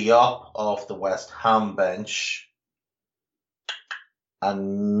Issa Diop off the West Ham bench.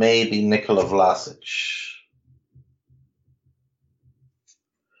 And maybe Nikola Vlasic.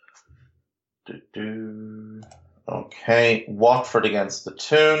 Okay, Watford against the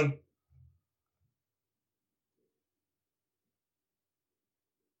Toon.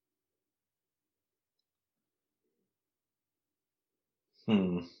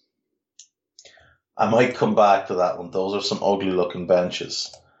 I might come back to that one. Those are some ugly looking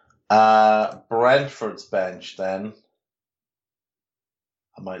benches. Brentford's bench then.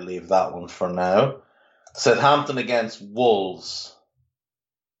 I might leave that one for now. Southampton against Wolves.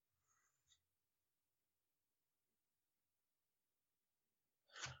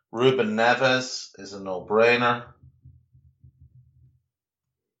 Ruben Neves is a no-brainer.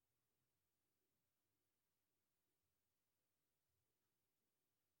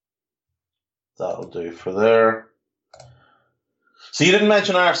 That'll do for there. So you didn't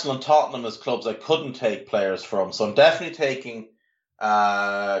mention Arsenal and Tottenham as clubs I couldn't take players from. So I'm definitely taking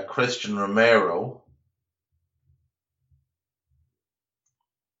Christian Romero.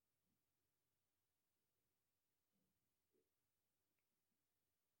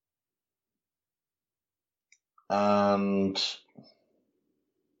 And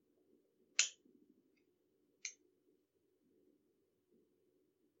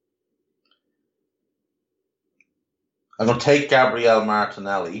I'm going to take Gabriel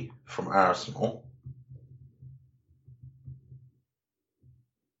Martinelli from Arsenal.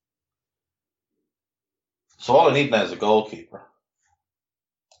 So all I need now is a goalkeeper.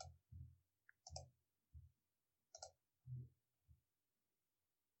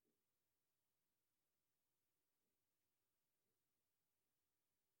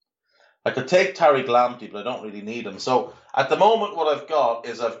 I could take Tariq Lamptey, but I don't really need him. So at the moment, what I've got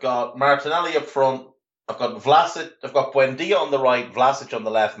is I've got Martinelli up front. I've got Vlasic. I've got Buendia on the right, Vlasic on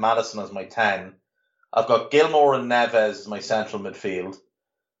the left, Maddison as my 10. I've got Gilmore and Neves as my central midfield.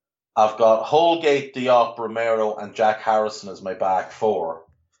 I've got Holgate, Diop, Romero, and Jack Harrison as my back 4.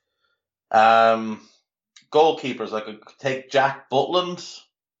 Goalkeepers, I could take Jack Butland.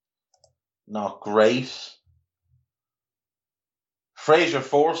 not great. Fraser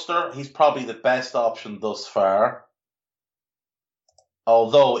Forster, he's probably the best option thus far.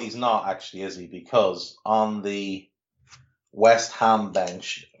 Although he's not actually, is he? Because on the West Ham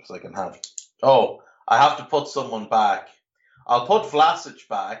bench, because I can have... Oh, I have to put someone back. I'll put Vlasic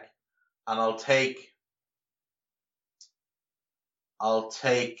back, and I'll take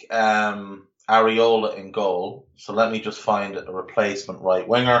Areola in goal. So let me just find a replacement right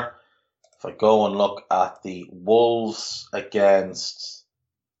winger. If I go and look at the Wolves against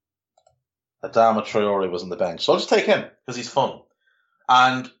Adama Traore was on the bench. So I'll just take him because he's fun.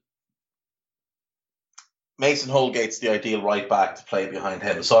 And Mason Holgate's the ideal right back to play behind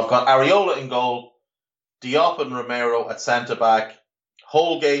him. So I've got Areola in goal, Diop and Romero at centre back,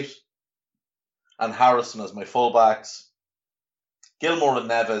 Holgate and Harrison as my fullbacks, Gilmour and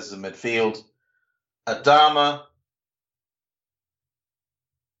Neves in midfield, Adama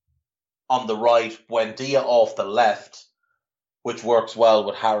on the right, Buendia off the left, which works well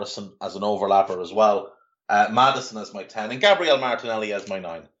with Harrison as an overlapper as well, Maddison as my 10, and Gabriel Martinelli as my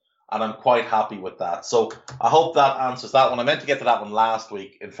 9. And I'm quite happy with that. So I hope that answers that one. I meant to get to that one last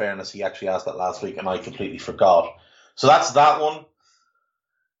week. In fairness, he actually asked that last week, and I completely forgot. So that's that one.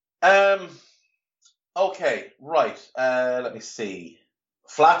 Okay, right. Let me see.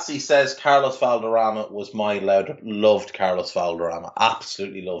 Flatsy says Carlos Valderrama was my loved Carlos Valderrama.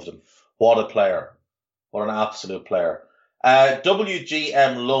 Absolutely loved him. What a player. What an absolute player.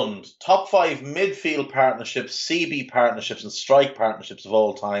 WGM Lund, top 5 midfield partnerships, CB partnerships, and strike partnerships of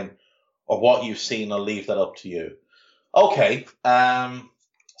all time, or what you've seen. I'll leave that up to you. Okay.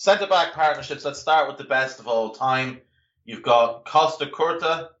 Centre-back partnerships. Let's start with the best of all time. You've got Costa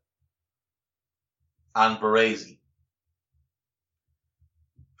Curta and Baresi.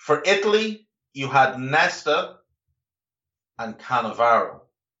 For Italy, you had Nesta and Cannavaro,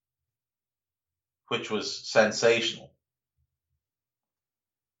 which was sensational.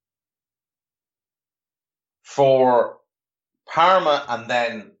 For Parma and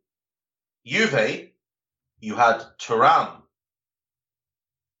then Juve, you had Thuram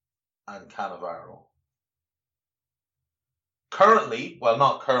and Cannavaro. Currently, well,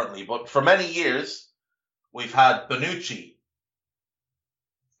 not currently, but for many years, we've had Bonucci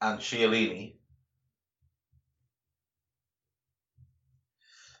and Chiellini.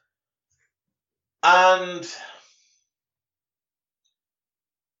 And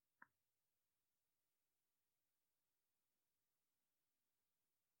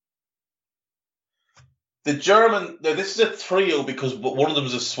the German, now this is a trio because one of them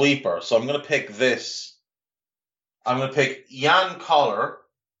is a sweeper, so I'm going to pick this. I'm going to pick Jan Koller,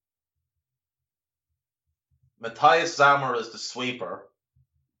 Matthias Sammer as the sweeper,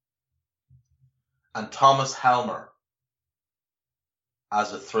 and Thomas Helmer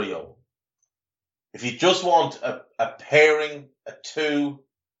as a trio. If you just want a pairing, a two,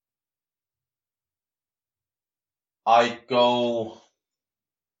 I'd go...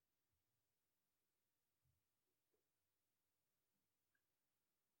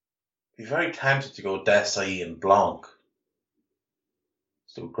 Be very tempted to go Desailly and Blanc.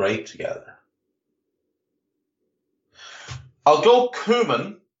 Still great together. I'll go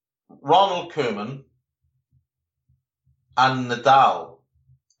Koeman, Ronald Koeman, and Nadal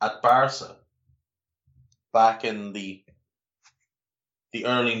at Barca back in the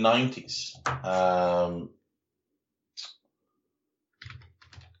early 90s.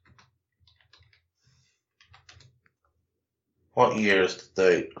 What years did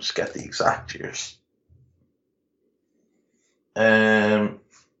they... Let's get the exact years. So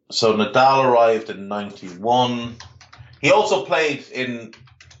Nadal arrived in 91. He also played in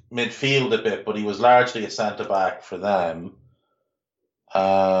midfield a bit, but he was largely a centre-back for them.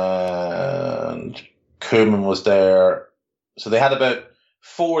 And Koeman was there. So they had about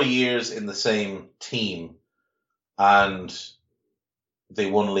 4 years in the same team, and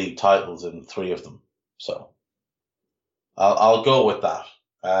they won league titles in 3 of them. So I'll go with that.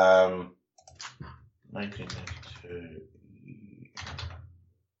 1992.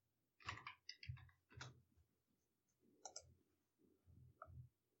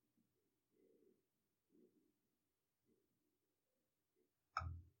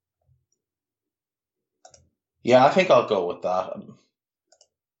 Yeah, I think I'll go with that.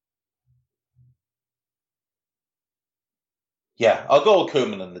 Yeah, I'll go with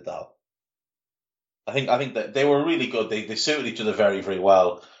Koeman and Nadal. I think that they were really good. They suited each other very, very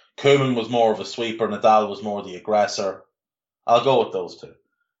well. Koeman was more of a sweeper. Nadal was more the aggressor. I'll go with those two.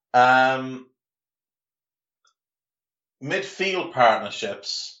 Midfield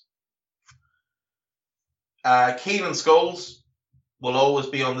partnerships. Keane and Scholes will always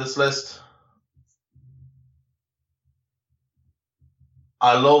be on this list.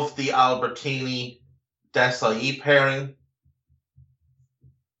 I love the Albertini-Desai pairing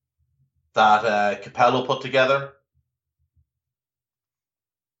that Capello put together.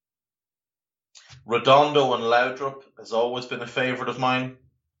 Redondo and Laudrup has always been a favourite of mine.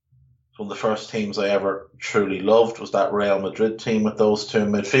 It's one of the first teams I ever truly loved was that Real Madrid team with those two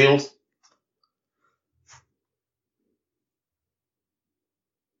in midfield.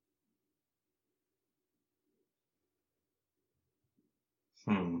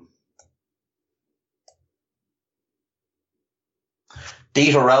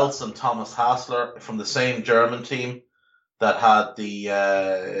 Dieter Eltz and Thomas Hassler from the same German team that had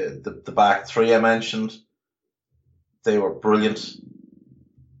the back three I mentioned. They were brilliant.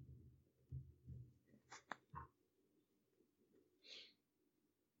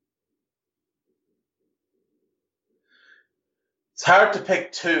 It's hard to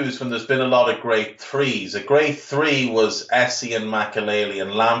pick twos when there's been a lot of great threes. A great three was Essien, Makelele,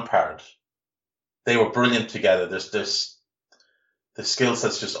 and Lampard. They were brilliant together. The skill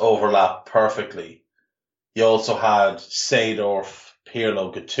sets just overlap perfectly. You also had Seedorf,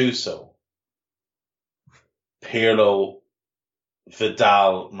 Pirlo, Gattuso. Pirlo,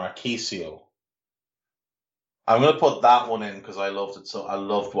 Vidal, Marchisio. I'm going to put that one in because I loved it. So I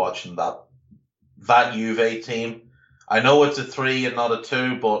loved watching that Juve team. I know it's a 3 and not a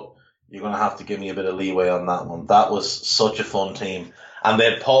 2, but you're going to have to give me a bit of leeway on that one. That was such a fun team. And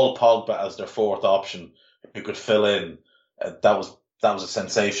they had Paul Pogba as their fourth option who could fill in. That was a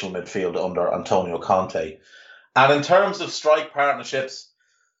sensational midfield under Antonio Conte. And in terms of strike partnerships,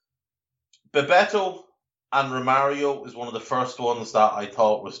 Bebeto and Romario is one of the first ones that I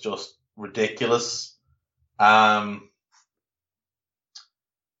thought was just ridiculous.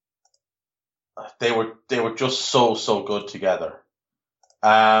 They were just so good together.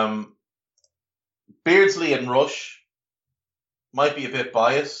 Beardsley and Rush might be a bit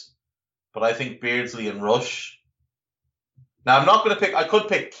biased, but I think Beardsley and Rush. Now I'm not going to pick. I could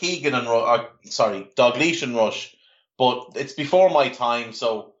pick Keegan and Dalglish and Rush, but it's before my time,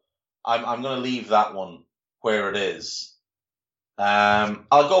 so I'm going to leave that one where it is. I'll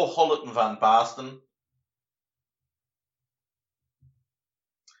go Gullit and Van Basten.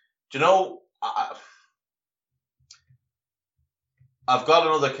 Do you know? I've got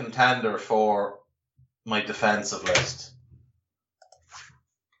another contender for my defensive list.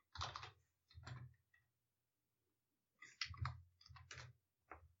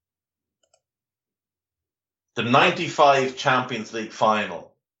 The 95 Champions League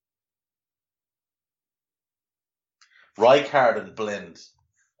final. Rijkaard and Blind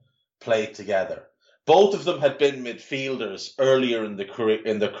played together. Both of them had been midfielders earlier in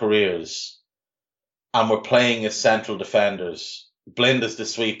their careers and were playing as central defenders. Blind as the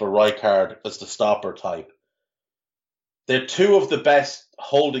sweeper, Rijkaard as the stopper type. They're two of the best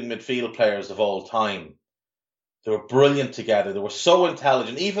holding midfield players of all time. They were brilliant together. They were so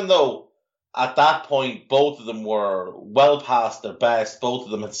intelligent, even though at that point both of them were well past their best. Both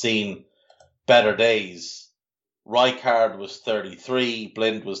of them had seen better days. Rijkaard was 33,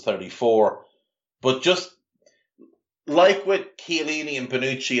 Blind was 34. But just like with Chiellini and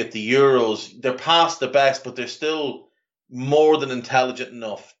Bonucci at the Euros, they're past the best, but they're still more than intelligent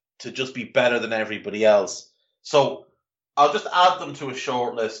enough to just be better than everybody else. So I'll just add them to a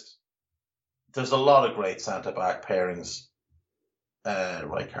short list. There's a lot of great centre-back pairings.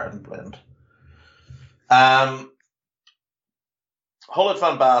 Rijkaard and Blind. Gullit,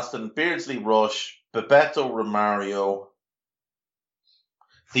 Van Basten, Beardsley, Rush, Bebeto, Romario.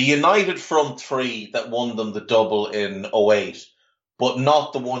 The United front three that won them the double in 08, but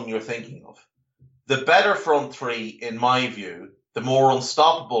not the one you're thinking of. The better front three, in my view, the more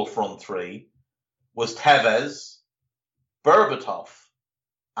unstoppable front three, was Tevez, Berbatov,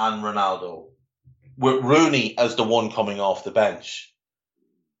 and Ronaldo, with Rooney as the one coming off the bench.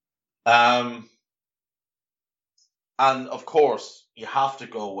 And of course, you have to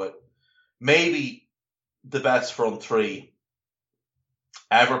go with maybe the best front three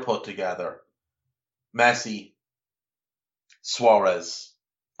ever put together: Messi, Suarez,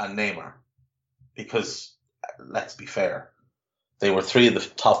 and Neymar. Because, let's be fair, they were three of the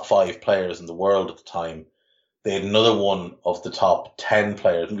top 5 players in the world at the time. They had another one of the top 10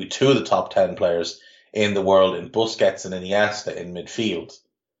 players, maybe 2 of the top 10 players in the world in Busquets and Iniesta in midfield.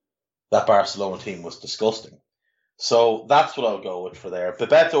 That Barcelona team was disgusting. So that's what I'll go with for there.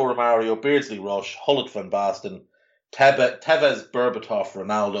 Bebeto, Romario, Beardsley, Rush, Gullit, Van Basten, Tevez, Berbatov,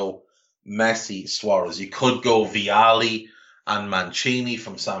 Ronaldo, Messi, Suarez. You could go Vialli and Mancini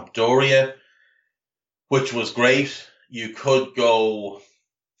from Sampdoria, which was great. You could go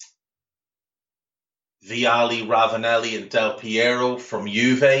Vialli, Ravanelli, and Del Piero from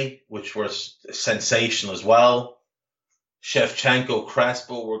Juve, which were sensational as well. Shevchenko,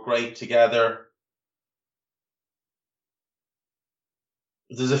 Crespo were great together.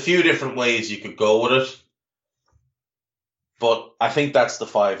 There's a few different ways you could go with it, but I think that's the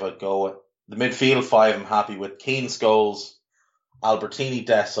five I'd go with. The midfield five I'm happy with: Keane, Scholes, Albertini,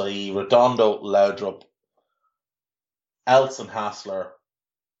 Desailly, Redondo, Laudrup, Elson, Hassler,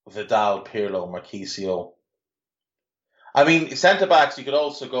 Vidal, Pirlo, Marchisio. I mean, centre-backs, you could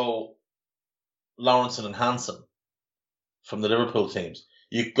also go Lawrenson and Hansen from the Liverpool teams.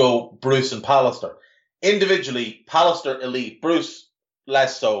 You could go Bruce and Pallister. Individually, Pallister elite, Bruce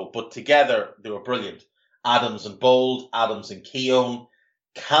less so, but together they were brilliant. Adams and Bold, Adams and Keown,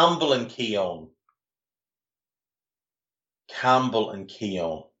 Campbell and Keown.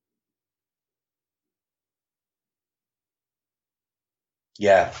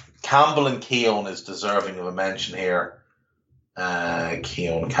 Yeah, Campbell and Keown is deserving of a mention here.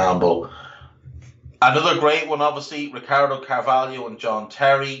 Keown, Campbell. Another great one, obviously, Ricardo Carvalho and John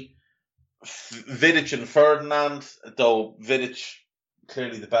Terry. Vidic and Ferdinand, though Vidic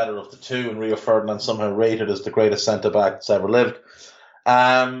clearly the better of the two, and Rio Ferdinand somehow rated as the greatest centre-back that's ever lived.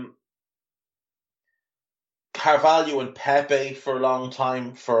 Carvalho and Pepe for a long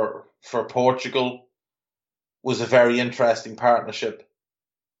time for Portugal was a very interesting partnership.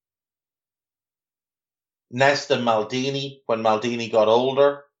 Nesta Maldini, when Maldini got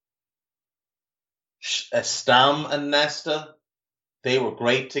older. Stam and Nesta, they were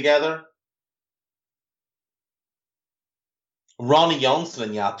great together. Ronnie Johnson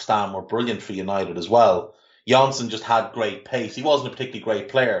and Jaap Stam were brilliant for United as well. Johnson just had great pace. He wasn't a particularly great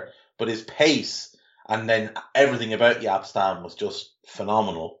player, but his pace and then everything about Jaap Stam was just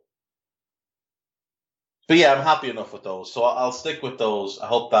phenomenal. But yeah, I'm happy enough with those. So I'll stick with those. I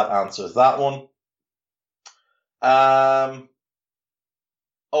hope that answers that one.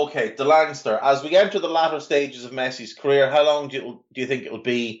 Okay, the Langster. As we enter the latter stages of Messi's career, how long do you think it'll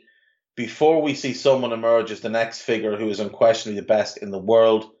be before we see someone emerge as the next figure who is unquestionably the best in the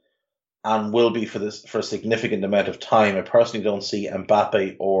world and will be for a significant amount of time? I personally don't see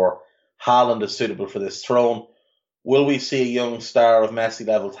Mbappe or Haaland as suitable for this throne. Will we see a young star of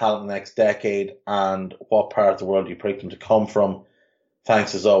Messi-level talent in the next decade, and what part of the world do you predict them to come from?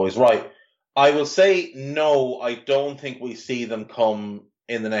 Thanks as always. Right. I will say no, I don't think we see them come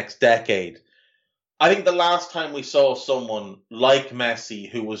in the next decade. I think the last time we saw someone like Messi,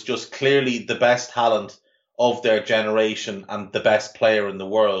 who was just clearly the best talent of their generation and the best player in the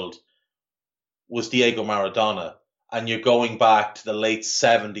world, was Diego Maradona. And you're going back to the late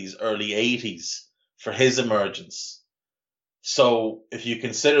 70s, early 80s for his emergence. So if you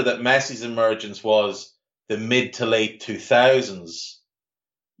consider that Messi's emergence was the mid to late 2000s,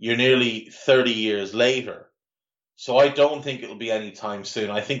 you're nearly 30 years later. So I don't think it'll be any time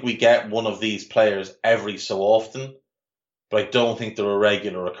soon. I think we get one of these players every so often, but I don't think they're a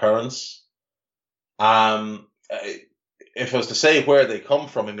regular occurrence. If I was to say where they come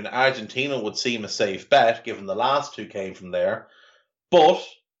from, I mean, Argentina would seem a safe bet, given the last two came from there. But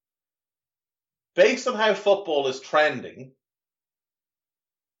based on how football is trending,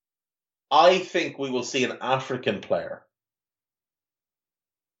 I think we will see an African player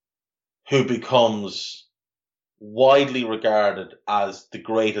who becomes widely regarded as the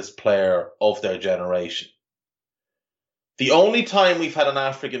greatest player of their generation. The only time we've had an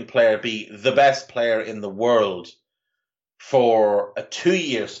African player be the best player in the world for a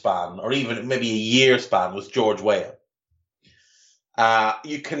 2-year span, or even maybe a year span, was George Weah.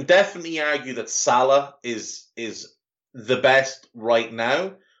 You can definitely argue that Salah is the best right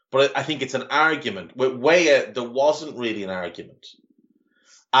now, but I think it's an argument. With Weah, there wasn't really an argument.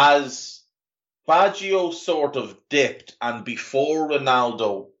 As Baggio sort of dipped, and before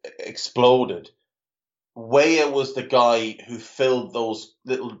Ronaldo exploded, Weah was the guy who filled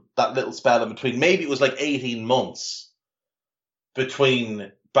that little spell in between. Maybe it was like 18 months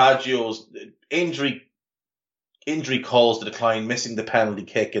between Baggio's injury caused the decline, missing the penalty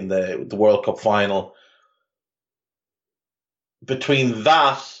kick in the World Cup final. Between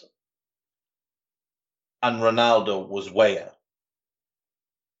that and Ronaldo was Weah.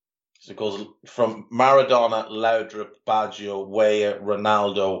 So it goes from Maradona, Laudrup, Baggio, Weah,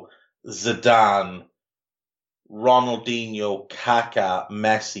 Ronaldo, Zidane, Ronaldinho, Kaká,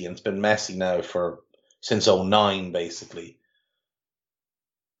 Messi, and it's been Messi now since 2009, basically.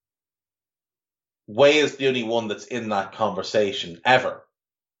 Weah is the only one that's in that conversation ever.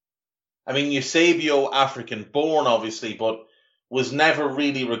 I mean, Eusebio, African-born, obviously, but was never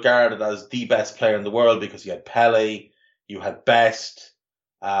really regarded as the best player in the world because you had Pele, you had Best,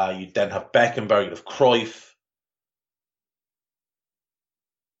 You'd then have Beckenbauer, you'd have Cruyff.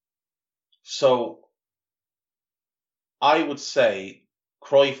 So I would say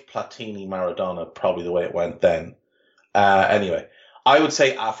Cruyff, Platini, Maradona, probably the way it went then. Anyway, I would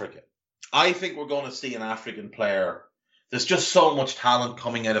say Africa. I think we're going to see an African player. There's just so much talent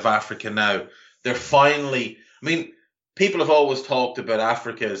coming out of Africa now. They're finally, I mean, people have always talked about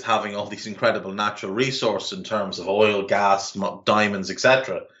Africa as having all these incredible natural resources in terms of oil, gas, diamonds,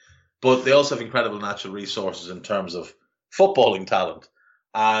 etc. But they also have incredible natural resources in terms of footballing talent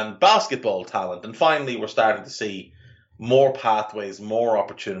and basketball talent. And finally, we're starting to see more pathways, more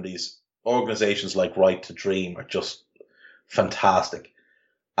opportunities. Organizations like Right to Dream are just fantastic.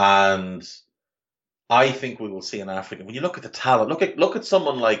 And I think we will see an African. When you look at the talent, look at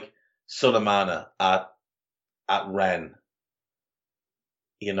someone like Sulemana at Rennes.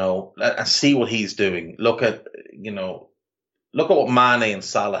 You know, and see what he's doing. Look at what Mane and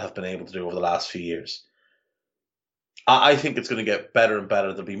Salah have been able to do over the last few years. I think it's going to get better and better.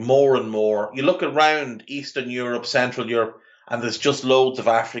 There'll be more and more. You look around Eastern Europe, Central Europe, and there's just loads of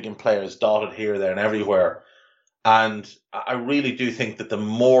African players dotted here, there, and everywhere. And I really do think that the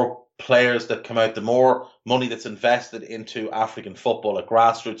more players that come out, the more money that's invested into African football at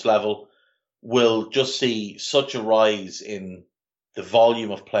grassroots level, will just see such a rise in the volume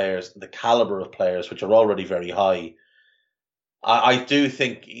of players, the caliber of players, which are already very high. I do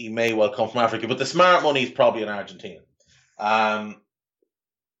think he may well come from Africa, but the smart money is probably an Argentinian.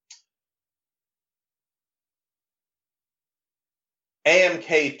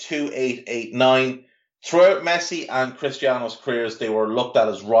 AMK2889, throughout Messi and Cristiano's careers, they were looked at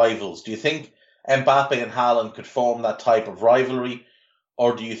as rivals. Do you think Mbappe and Haaland could form that type of rivalry?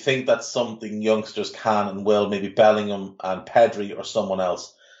 Or do you think that's something youngsters can and will, maybe Bellingham and Pedri or someone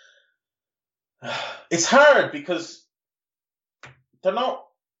else? It's hard because they're not...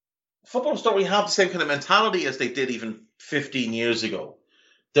 Footballers don't really have the same kind of mentality as they did even 15 years ago.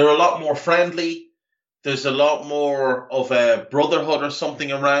 They're a lot more friendly. There's a lot more of a brotherhood or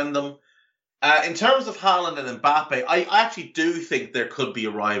something around them. In terms of Haaland and Mbappe, I actually do think there could be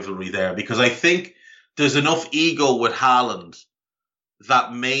a rivalry there because I think there's enough ego with Haaland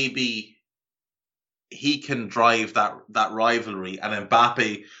that maybe he can drive that rivalry, and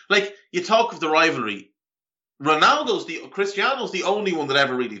Mbappe, like, you talk of the rivalry, Cristiano's the only one that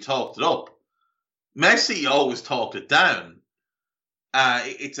ever really talked it up. Messi always talked it down.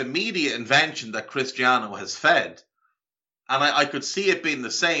 It's a media invention that Cristiano has fed. And I could see it being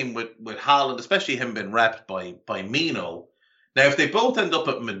the same with Haaland, especially him being repped by Mino. Now, if they both end up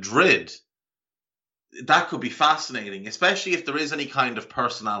at Madrid, that could be fascinating, especially if there is any kind of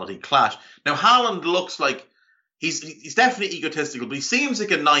personality clash. Now, Haaland looks like he's definitely egotistical, but he seems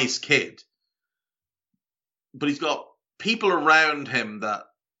like a nice kid. But he's got people around him that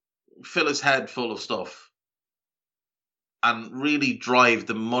fill his head full of stuff and really drive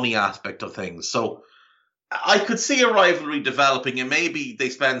the money aspect of things. So I could see a rivalry developing, and maybe they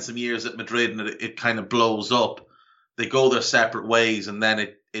spend some years at Madrid and it kind of blows up. They go their separate ways and then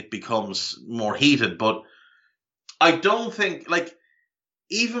it becomes more heated. But I don't think, like,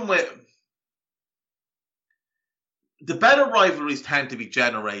 even with the better rivalries tend to be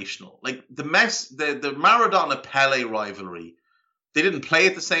generational. Like the Maradona Pele rivalry, they didn't play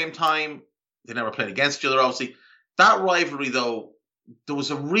at the same time. They never played against each other, obviously. That rivalry, though, there was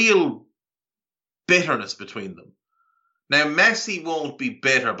a real bitterness between them. Now, Messi won't be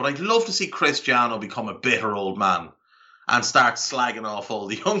bitter, but I'd love to see Cristiano become a bitter old man and start slagging off all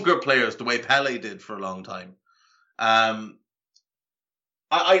the younger players the way Pele did for a long time.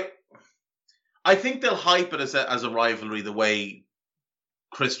 I think they'll hype it as a rivalry the way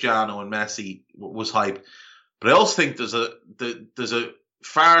Cristiano and Messi was hyped, but I also think there's a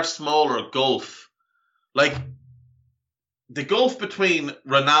far smaller gulf. Like, the gulf between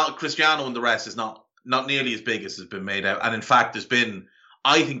Ronaldo, Cristiano, and the rest is not nearly as big as has been made out. And in fact,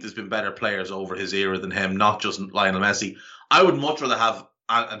 I think there's been better players over his era than him, not just Lionel Messi. I would much rather have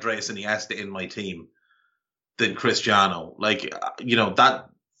Andres Iniesta in my team than Cristiano. Like,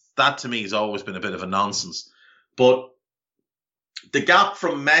 that to me has always been a bit of a nonsense. But the gap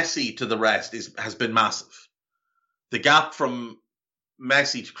from Messi to the rest has been massive. The gap from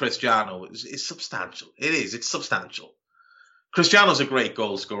Messi to Cristiano is substantial. It's substantial. Cristiano's a great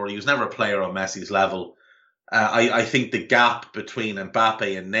goal scorer. He was never a player on Messi's level. I think the gap between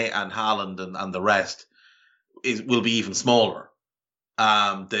Mbappe and Haaland and the rest will be even smaller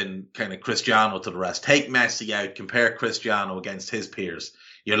than kind of Cristiano to the rest. Take Messi out, compare Cristiano against his peers.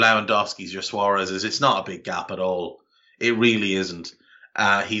 Your Lewandowski's, your Suarez's. It's not a big gap at all. It really isn't.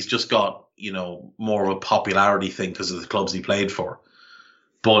 He's just got, more of a popularity thing because of the clubs he played for.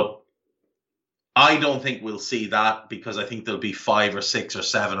 But I don't think we'll see that, because I think there'll be 5 or 6 or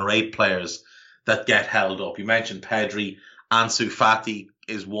 7 or 8 players that get held up. You mentioned Pedri. Ansu Fati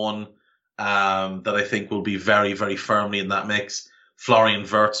is one that I think will be very, very firmly in that mix. Florian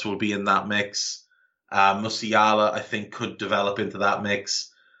Wirtz will be in that mix. Musiala, I think, could develop into that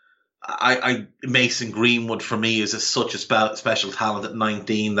mix. Mason Greenwood, for me, is such a special talent at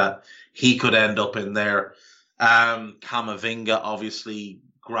 19 that he could end up in there. Camavinga, obviously.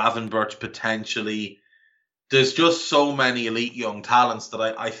 Gravenberch, potentially. There's just so many elite young talents that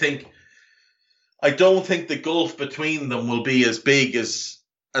I don't think the gulf between them will be as big as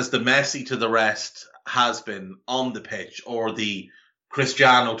the Messi to the rest has been on the pitch, or the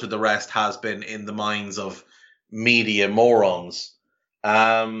Cristiano to the rest has been in the minds of media morons.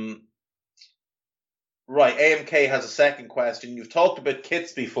 Right, AMK has a second question. You've talked about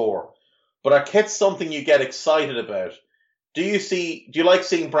kits before, but are kits something you get excited about? Do you like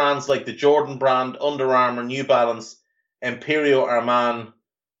seeing brands like the Jordan brand, Under Armour, New Balance, Imperio, Armand,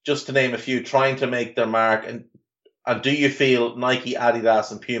 just to name a few, trying to make their mark? And do you feel Nike,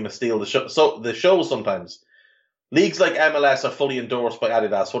 Adidas, and Puma steal the show sometimes? Leagues like MLS are fully endorsed by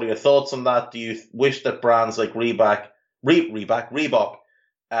Adidas. What are your thoughts on that? Do you wish that brands like Reebok, Fila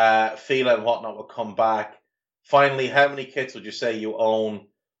and whatnot will come back? Finally, how many kits would you say you own,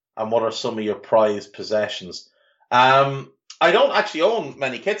 and what are some of your prized possessions? I don't actually own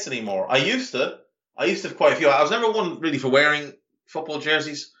many kits anymore. I used to have quite a few. I was never one really for wearing football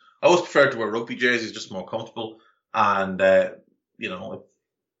jerseys. I always preferred to wear rugby jerseys, just more comfortable. And, it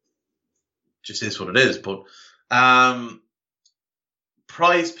just is what it is. But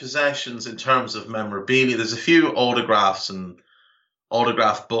prized possessions in terms of memorabilia, there's a few autographs and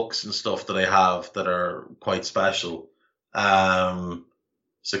autograph books and stuff that I have that are quite special.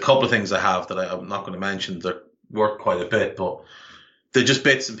 There's a couple of things I have that I'm not going to mention. They're worth quite a bit, but they're just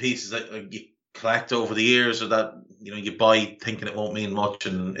bits and pieces that you collect over the years, or that you buy thinking it won't mean much,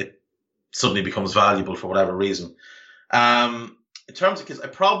 and it suddenly becomes valuable for whatever reason. In terms of kids, I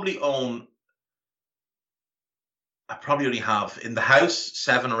probably only have in the house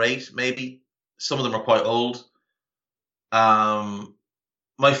 7 or 8, maybe. Some of them are quite old.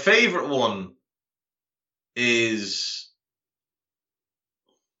 My favorite one is,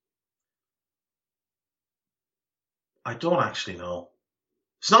 I don't actually know.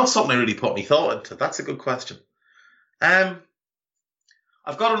 It's not something I really put any thought into. That's a good question. I've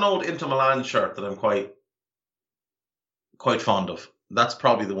got an old Inter Milan shirt that I'm quite fond of. That's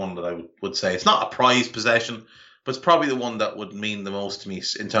probably the one that I would say. It's not a prized possession, but it's probably the one that would mean the most to me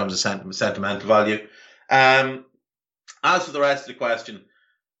in terms of sentimental value. As for the rest of the question,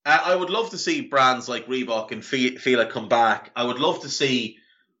 I would love to see brands like Reebok and Fila come back. I would love to see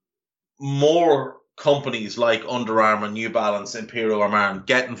more companies like Under Armour, New Balance, Imperial, Armand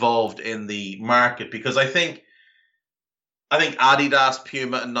get involved in the market, because I think Adidas,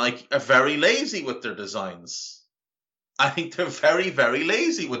 Puma, and Nike are very lazy with their designs. I think they're very, very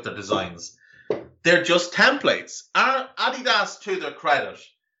lazy with their designs. They're just templates. Adidas, to their credit,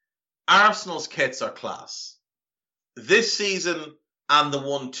 Arsenal's kits are class. This season and the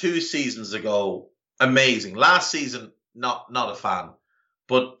one 2 seasons ago, amazing. Last season, not a fan.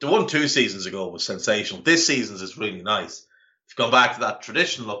 But the one 2 seasons ago was sensational. This season's is really nice. It's gone back to that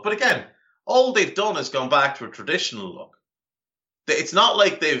traditional look. But again, all they've done is gone back to a traditional look. It's not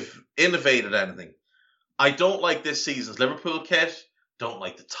like they've innovated anything. I don't like this season's Liverpool kit. Don't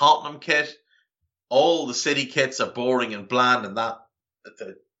like the Tottenham kit. All the City kits are boring and bland, and that.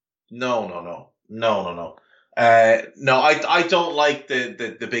 No. No, I don't like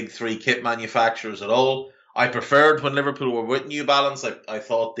the big 3 kit manufacturers at all. I preferred when Liverpool were with New Balance. I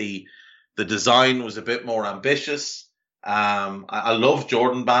thought the design was a bit more ambitious. I love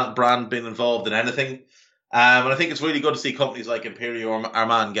Jordan brand being involved in anything. And I think it's really good to see companies like Imperio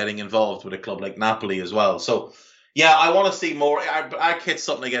Armand getting involved with a club like Napoli as well. So, yeah, I want to see more. Our kit's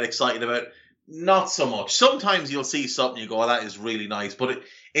something I get excited about. Not so much. Sometimes you'll see something you go, oh, that is really nice. But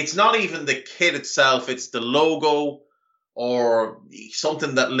it's not even the kit itself. It's the logo or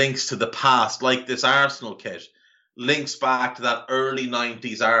something that links to the past, like this Arsenal kit. Links back to that early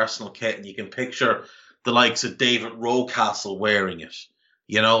 90s Arsenal kit, and you can picture the likes of David Rocastle wearing it.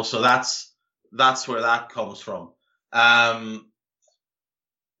 So that's where that comes from.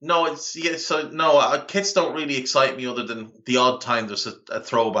 Kits don't really excite me other than the odd time there's a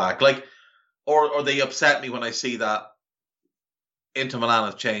throwback. Or they upset me when I see that Inter Milan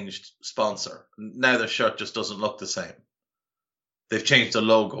have changed sponsor. Now their shirt just doesn't look the same. They've changed the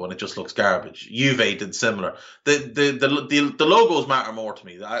logo and it just looks garbage. Juve did similar. The logos matter more to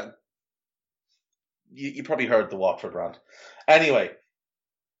me. You probably heard the Watford brand. Anyway,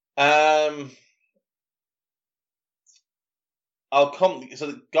 I'll come. So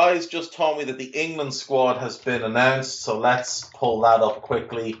the guys just told me that the England squad has been announced. So let's pull that up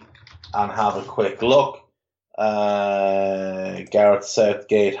quickly and have a quick look. Gareth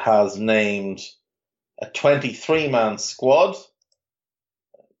Southgate has named a 23-man squad.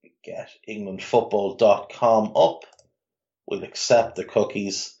 Get englandfootball.com up. We'll accept the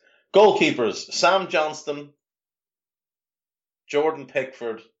cookies. Goalkeepers: Sam Johnston, Jordan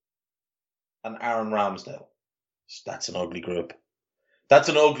Pickford, and Aaron Ramsdale. That's an ugly group. That's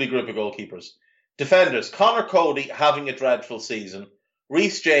an ugly group of goalkeepers. Defenders: Connor Cody having a dreadful season.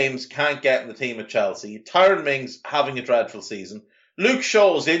 Reece James can't get in the team at Chelsea. Tyrone Mings having a dreadful season. Luke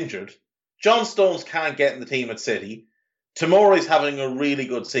Shaw's injured. John Stones can't get in the team at City. Tomori's having a really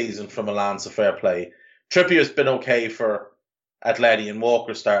good season from Milan, so fair play. Trippier's been okay for Atleti, and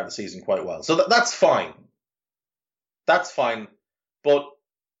Walker started the season quite well. So that's fine. That's fine. But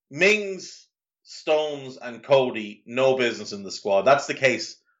Mings, Stones, and Cody, no business in the squad. That's the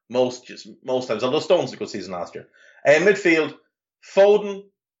case most times, although Stones had a good season last year. Midfield: Foden,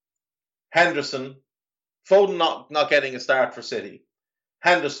 Henderson. Foden not getting a start for City.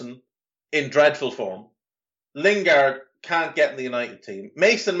 Henderson in dreadful form. Lingard can't get in the United team.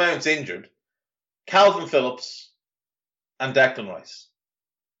 Mason Mount's injured. Calvin Phillips and Declan Rice.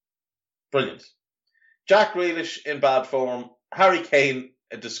 Brilliant. Jack Grealish in bad form. Harry Kane,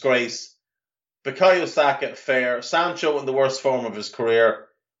 a disgrace. Bukayo Saka, fair. Sancho in the worst form of his career.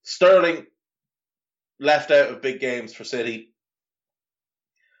 Sterling left out of big games for City.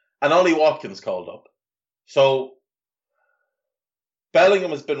 And Ollie Watkins called up. So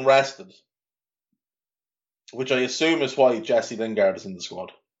Bellingham has been rested, which I assume is why Jesse Lingard is in the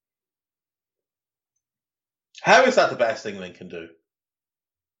squad. How is that the best England can do?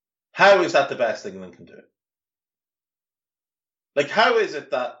 How is that the best England can do? Like, how is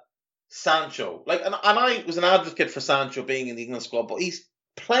it that Sancho, and I was an advocate for Sancho being in the England squad, but he's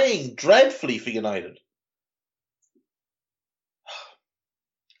playing dreadfully for United.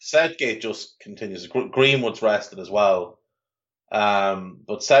 Southgate just continues. Greenwood's rested as well.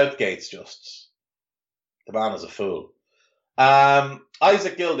 But Southgate's just, the man is a fool.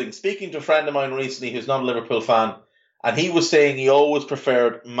 Isaac Gilding, speaking to a friend of mine recently who's not a Liverpool fan, and he was saying he always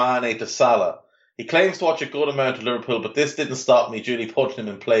preferred Mane to Salah. He claims to watch a good amount of Liverpool, but this didn't stop me duly putting him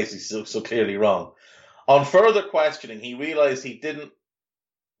in place. He's so clearly wrong. On further questioning, he realised he didn't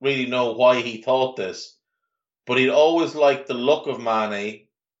really know why he thought this, but he'd always liked the look of Mane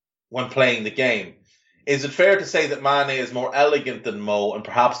when playing the game. Is it fair to say that Mane is more elegant than Mo and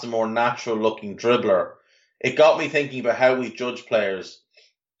perhaps the more natural-looking dribbler? It got me thinking about how we judge players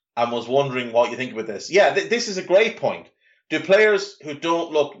and was wondering what you think about this. Yeah, this is a great point. Do players who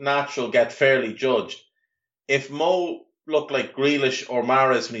don't look natural get fairly judged? If Mo looked like Grealish or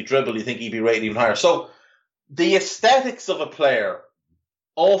Mahrez when he dribbled, you think he'd be rated even higher. So the aesthetics of a player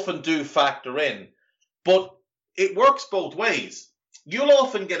often do factor in, but it works both ways. You'll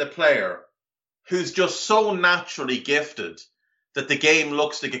often get a player who's just so naturally gifted that the game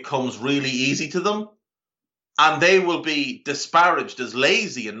looks like it comes really easy to them, and they will be disparaged as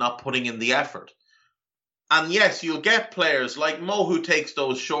lazy and not putting in the effort. And yes, you'll get players like Mo who takes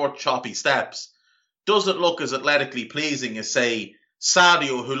those short, choppy steps, doesn't look as athletically pleasing as, say,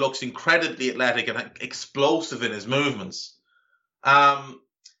 Sadio, who looks incredibly athletic and explosive in his movements. I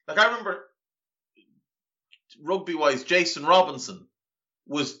remember, rugby-wise, Jason Robinson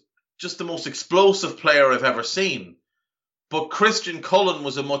was just the most explosive player I've ever seen. But Christian Cullen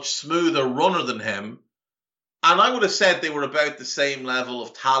was a much smoother runner than him. And I would have said they were about the same level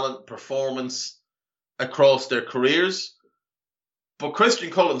of talent, performance across their careers. But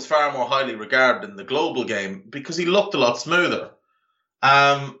Christian Cullen's far more highly regarded in the global game because he looked a lot smoother.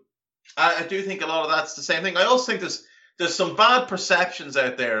 I do think a lot of that's the same thing. I also think there's some bad perceptions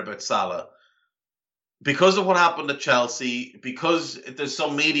out there about Salah. Because of what happened at Chelsea, because there's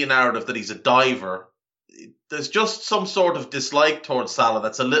some media narrative that he's a diver, there's just some sort of dislike towards Salah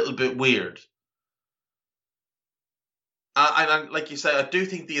that's a little bit weird. And like you say, I do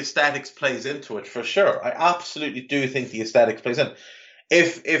think the aesthetics plays into it for sure. I absolutely do think the aesthetics plays in.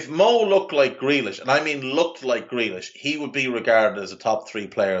 If Mo looked like Grealish, and I mean looked like Grealish, he would be regarded as a top 3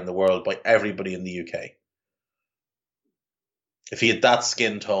 player in the world by everybody in the UK. If he had that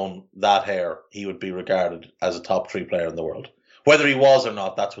skin tone, that hair, he would be regarded as a top 3 player in the world. Whether he was or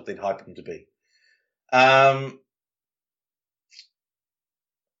not, that's what they'd hype him to be.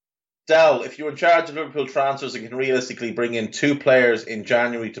 Del, if you're in charge of Liverpool transfers and can realistically bring in 2 players in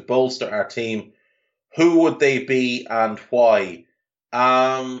January to bolster our team, who would they be and why?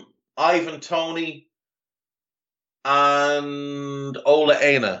 Ivan Toney, and Ola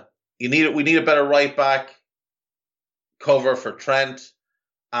Aina. We need a better right back cover for Trent,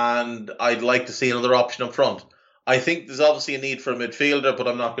 and I'd like to see another option up front. I think there's obviously a need for a midfielder, but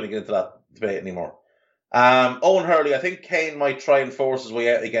I'm not going to get into that debate anymore. Owen Hurley, I think Kane might try and force his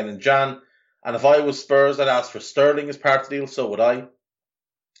way out again in Jan, and if I was Spurs, I'd ask for Sterling as part of the deal, so would I.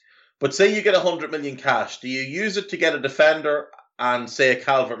 But say you get 100 million cash, do you use it to get a defender and say a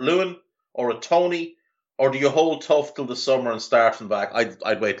Calvert-Lewin or a Tony, or do you hold tough till the summer and start from the back?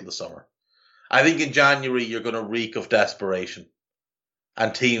 I'd wait till the summer. I think in January you're going to reek of desperation,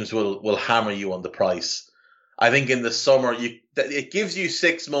 and teams will hammer you on the price. I think in the summer it gives you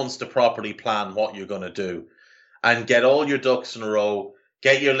 6 months to properly plan what you're going to do, and get all your ducks in a row,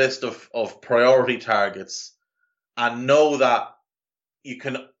 get your list of priority targets, and know that you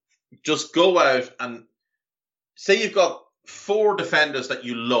can just go out and say you've got 4 defenders that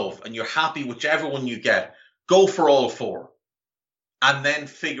you love and you're happy whichever one you get, go for all 4. And then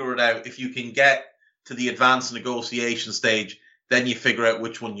figure it out. If you can get to the advanced negotiation stage, then you figure out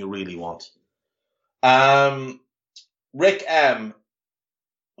which one you really want. Rick M.,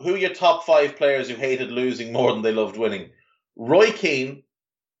 who are your top 5 players who hated losing more than they loved winning? Roy Keane,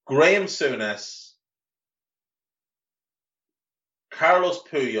 Graham Souness, Carlos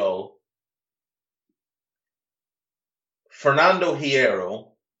Puyol, Fernando Hierro,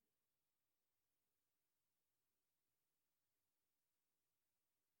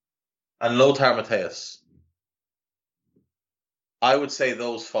 and Lothar Matthäus. I would say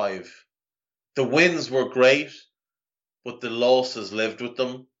those 5. The wins were great, but the losses lived with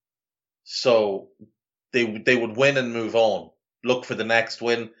them. So they would win and move on. Look for the next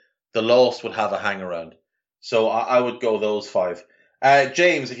win. The loss would have a hang around. So I would go those 5.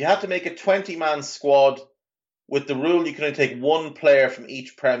 James, if you had to make a 20-man squad with the rule you can only take 1 player from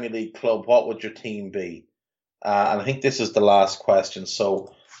each Premier League club, what would your team be? And I think this is the last question.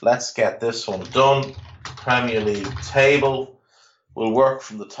 So let's get this one done. Premier League table. We'll work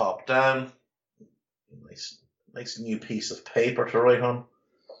from the top down. Nice new piece of paper to write on.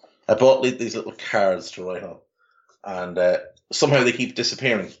 I bought these little cards to write on. And somehow they keep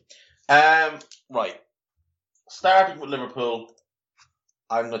disappearing. Right. Starting with Liverpool,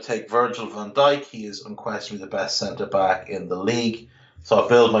 I'm going to take Virgil van Dijk. He is unquestionably the best centre-back in the league. So I'll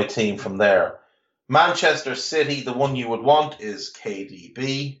build my team from there. Manchester City, the one you would want is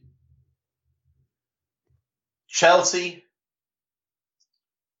KDB. Chelsea,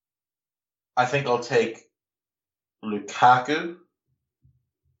 I think I'll take Lukaku.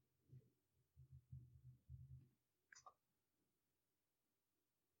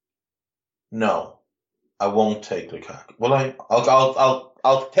 No, I won't take Lukaku. Well,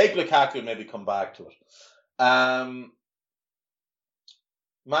 I'll take Lukaku and maybe come back to it.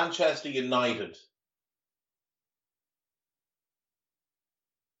 Manchester United.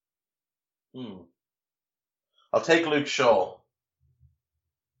 I'll take Luke Shaw.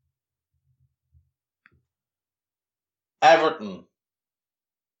 Everton.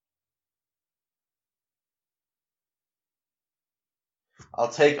 I'll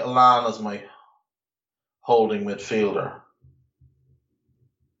take Allan as my holding midfielder.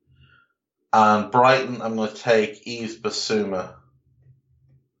 And Brighton, I'm going to take Yves Bissouma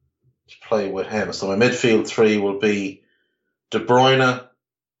to play with him. So my midfield 3 will be De Bruyne,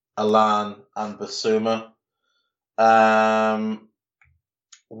 Allan, and Bissouma.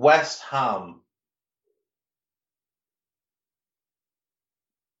 West Ham.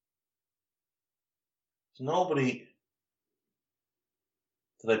 There's nobody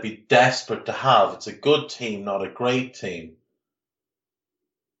that I'd be desperate to have. It's a good team, not a great team.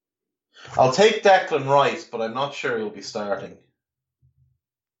 I'll take Declan Rice, but I'm not sure he'll be starting.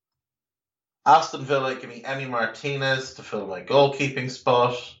 Aston Villa, give me Emi Martinez to fill my goalkeeping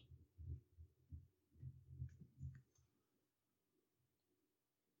spot.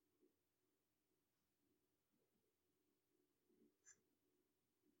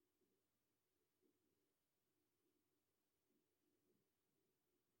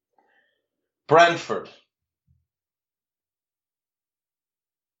 Brentford. It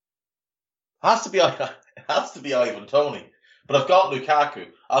has to be Ivan Toney. But I've got Lukaku.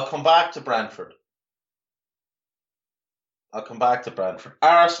 I'll come back to Brentford.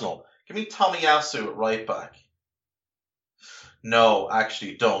 Arsenal. Give me Tomiyasu at right back. No,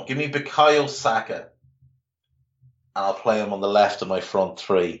 actually don't. Give me Bukayo Saka. And I'll play him on the left of my front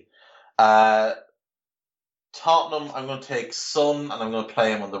 3. Tottenham, I'm going to take Son, and I'm going to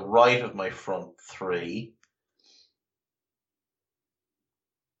play him on the right of my front 3.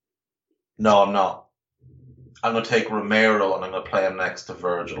 No, I'm not. I'm going to take Romero, and I'm going to play him next to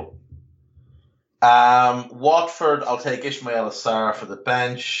Virgil. Watford, I'll take Ismail Assar for the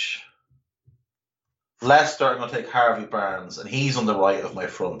bench. Leicester, I'm going to take Harvey Barnes, and he's on the right of my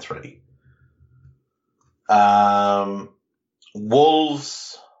front three.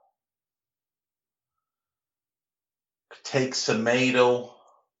 Wolves, take Semedo,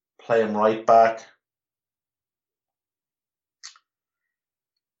 play him right back.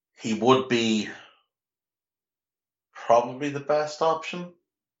 He would be probably the best option.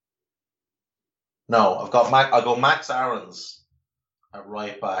 No, I'll go Max Aarons at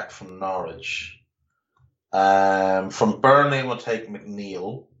right back from Norwich. From Burnley, we'll take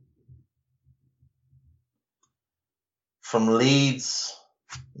McNeil. From Leeds,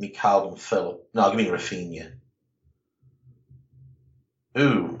 me Calvin Phillips. No, give me Rafinha.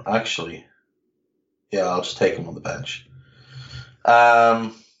 Ooh, actually. Yeah, I'll just take him on the bench.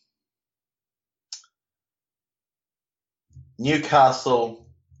 Newcastle.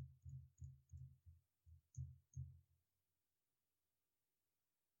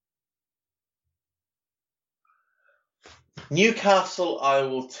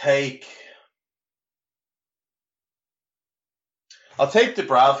 I'll take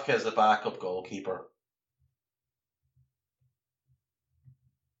Dubravka as a backup goalkeeper.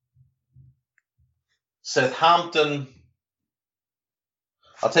 Southampton,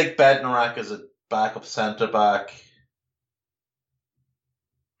 I'll take Bednarak as a backup centre-back.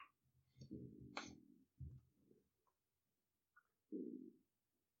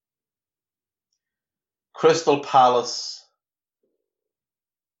 Crystal Palace,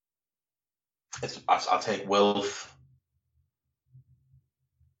 I'll take Wilf.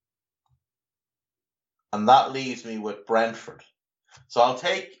 And that leaves me with Brentford. So I'll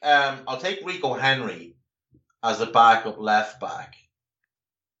take Rico Henry as a backup left back.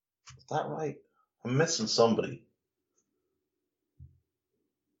 Is that right? I'm missing somebody.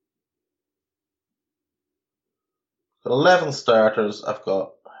 Got 11 starters.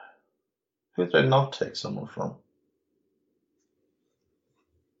 Who did I not take someone from?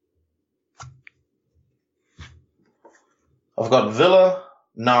 I've got Villa,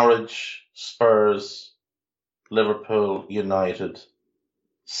 Norwich, Spurs, Liverpool, United,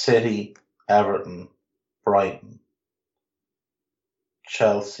 City, Everton, Brighton,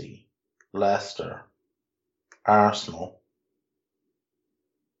 Chelsea, Leicester, Arsenal,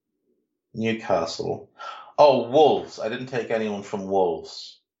 Newcastle. Oh, Wolves. I didn't take anyone from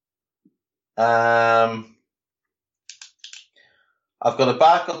Wolves. I've got a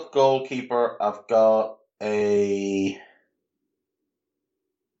backup goalkeeper. I've got a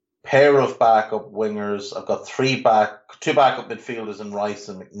pair of backup wingers. I've got two backup midfielders in Rice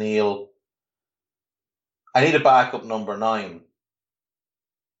and McNeil. I need a backup number 9.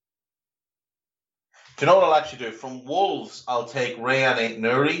 Do you know what I'll actually do? From Wolves, I'll take Rayan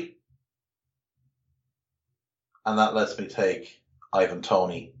Aït-Nouri. And that lets me take Ivan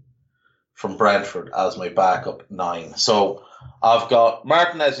Toney from Brentford as my backup 9. So I've got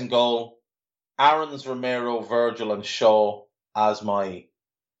Martinez in goal, Aarons, Romero, Virgil and Shaw as my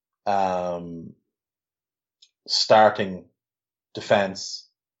starting defence.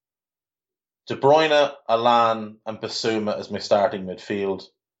 De Bruyne, Allan and Bissouma as my starting midfield.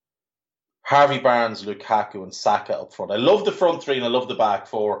 Harvey Barnes, Lukaku and Saka up front. I love the front three and I love the back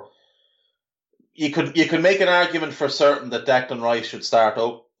four. You could make an argument for certain that Declan Rice should start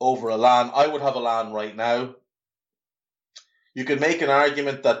over Allan. I would have Allan right now. You could make an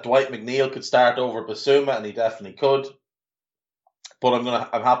argument that Dwight McNeil could start over Bissouma, and he definitely could. But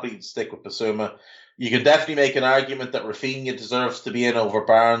I'm happy to stick with Bissouma. You can definitely make an argument that Rafinha deserves to be in over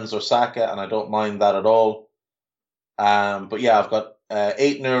Barnes or Saka, and I don't mind that at all. But yeah, I've got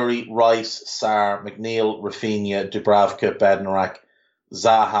Aït-Nouri, Rice, Sarr, McNeil, Rafinha, Dubravka, Bednarak,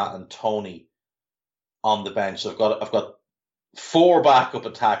 Zaha, and Toney on the bench. So I've got 4 backup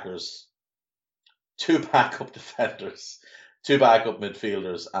attackers, 2 backup defenders, 2 backup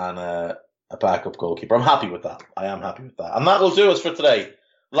midfielders, and a backup goalkeeper. I'm happy with that. I am happy with that. And that will do us for today.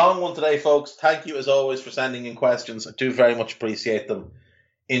 Long one today, folks. Thank you as always for sending in questions. I do very much appreciate them.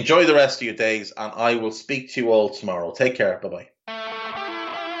 Enjoy the rest of your days, and I will speak to you all tomorrow. Take care. Bye-bye.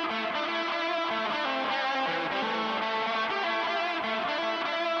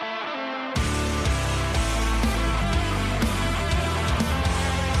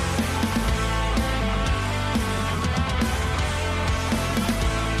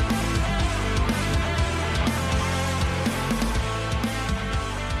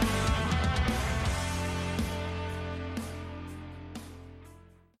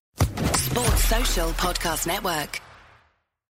 Social Podcast Network.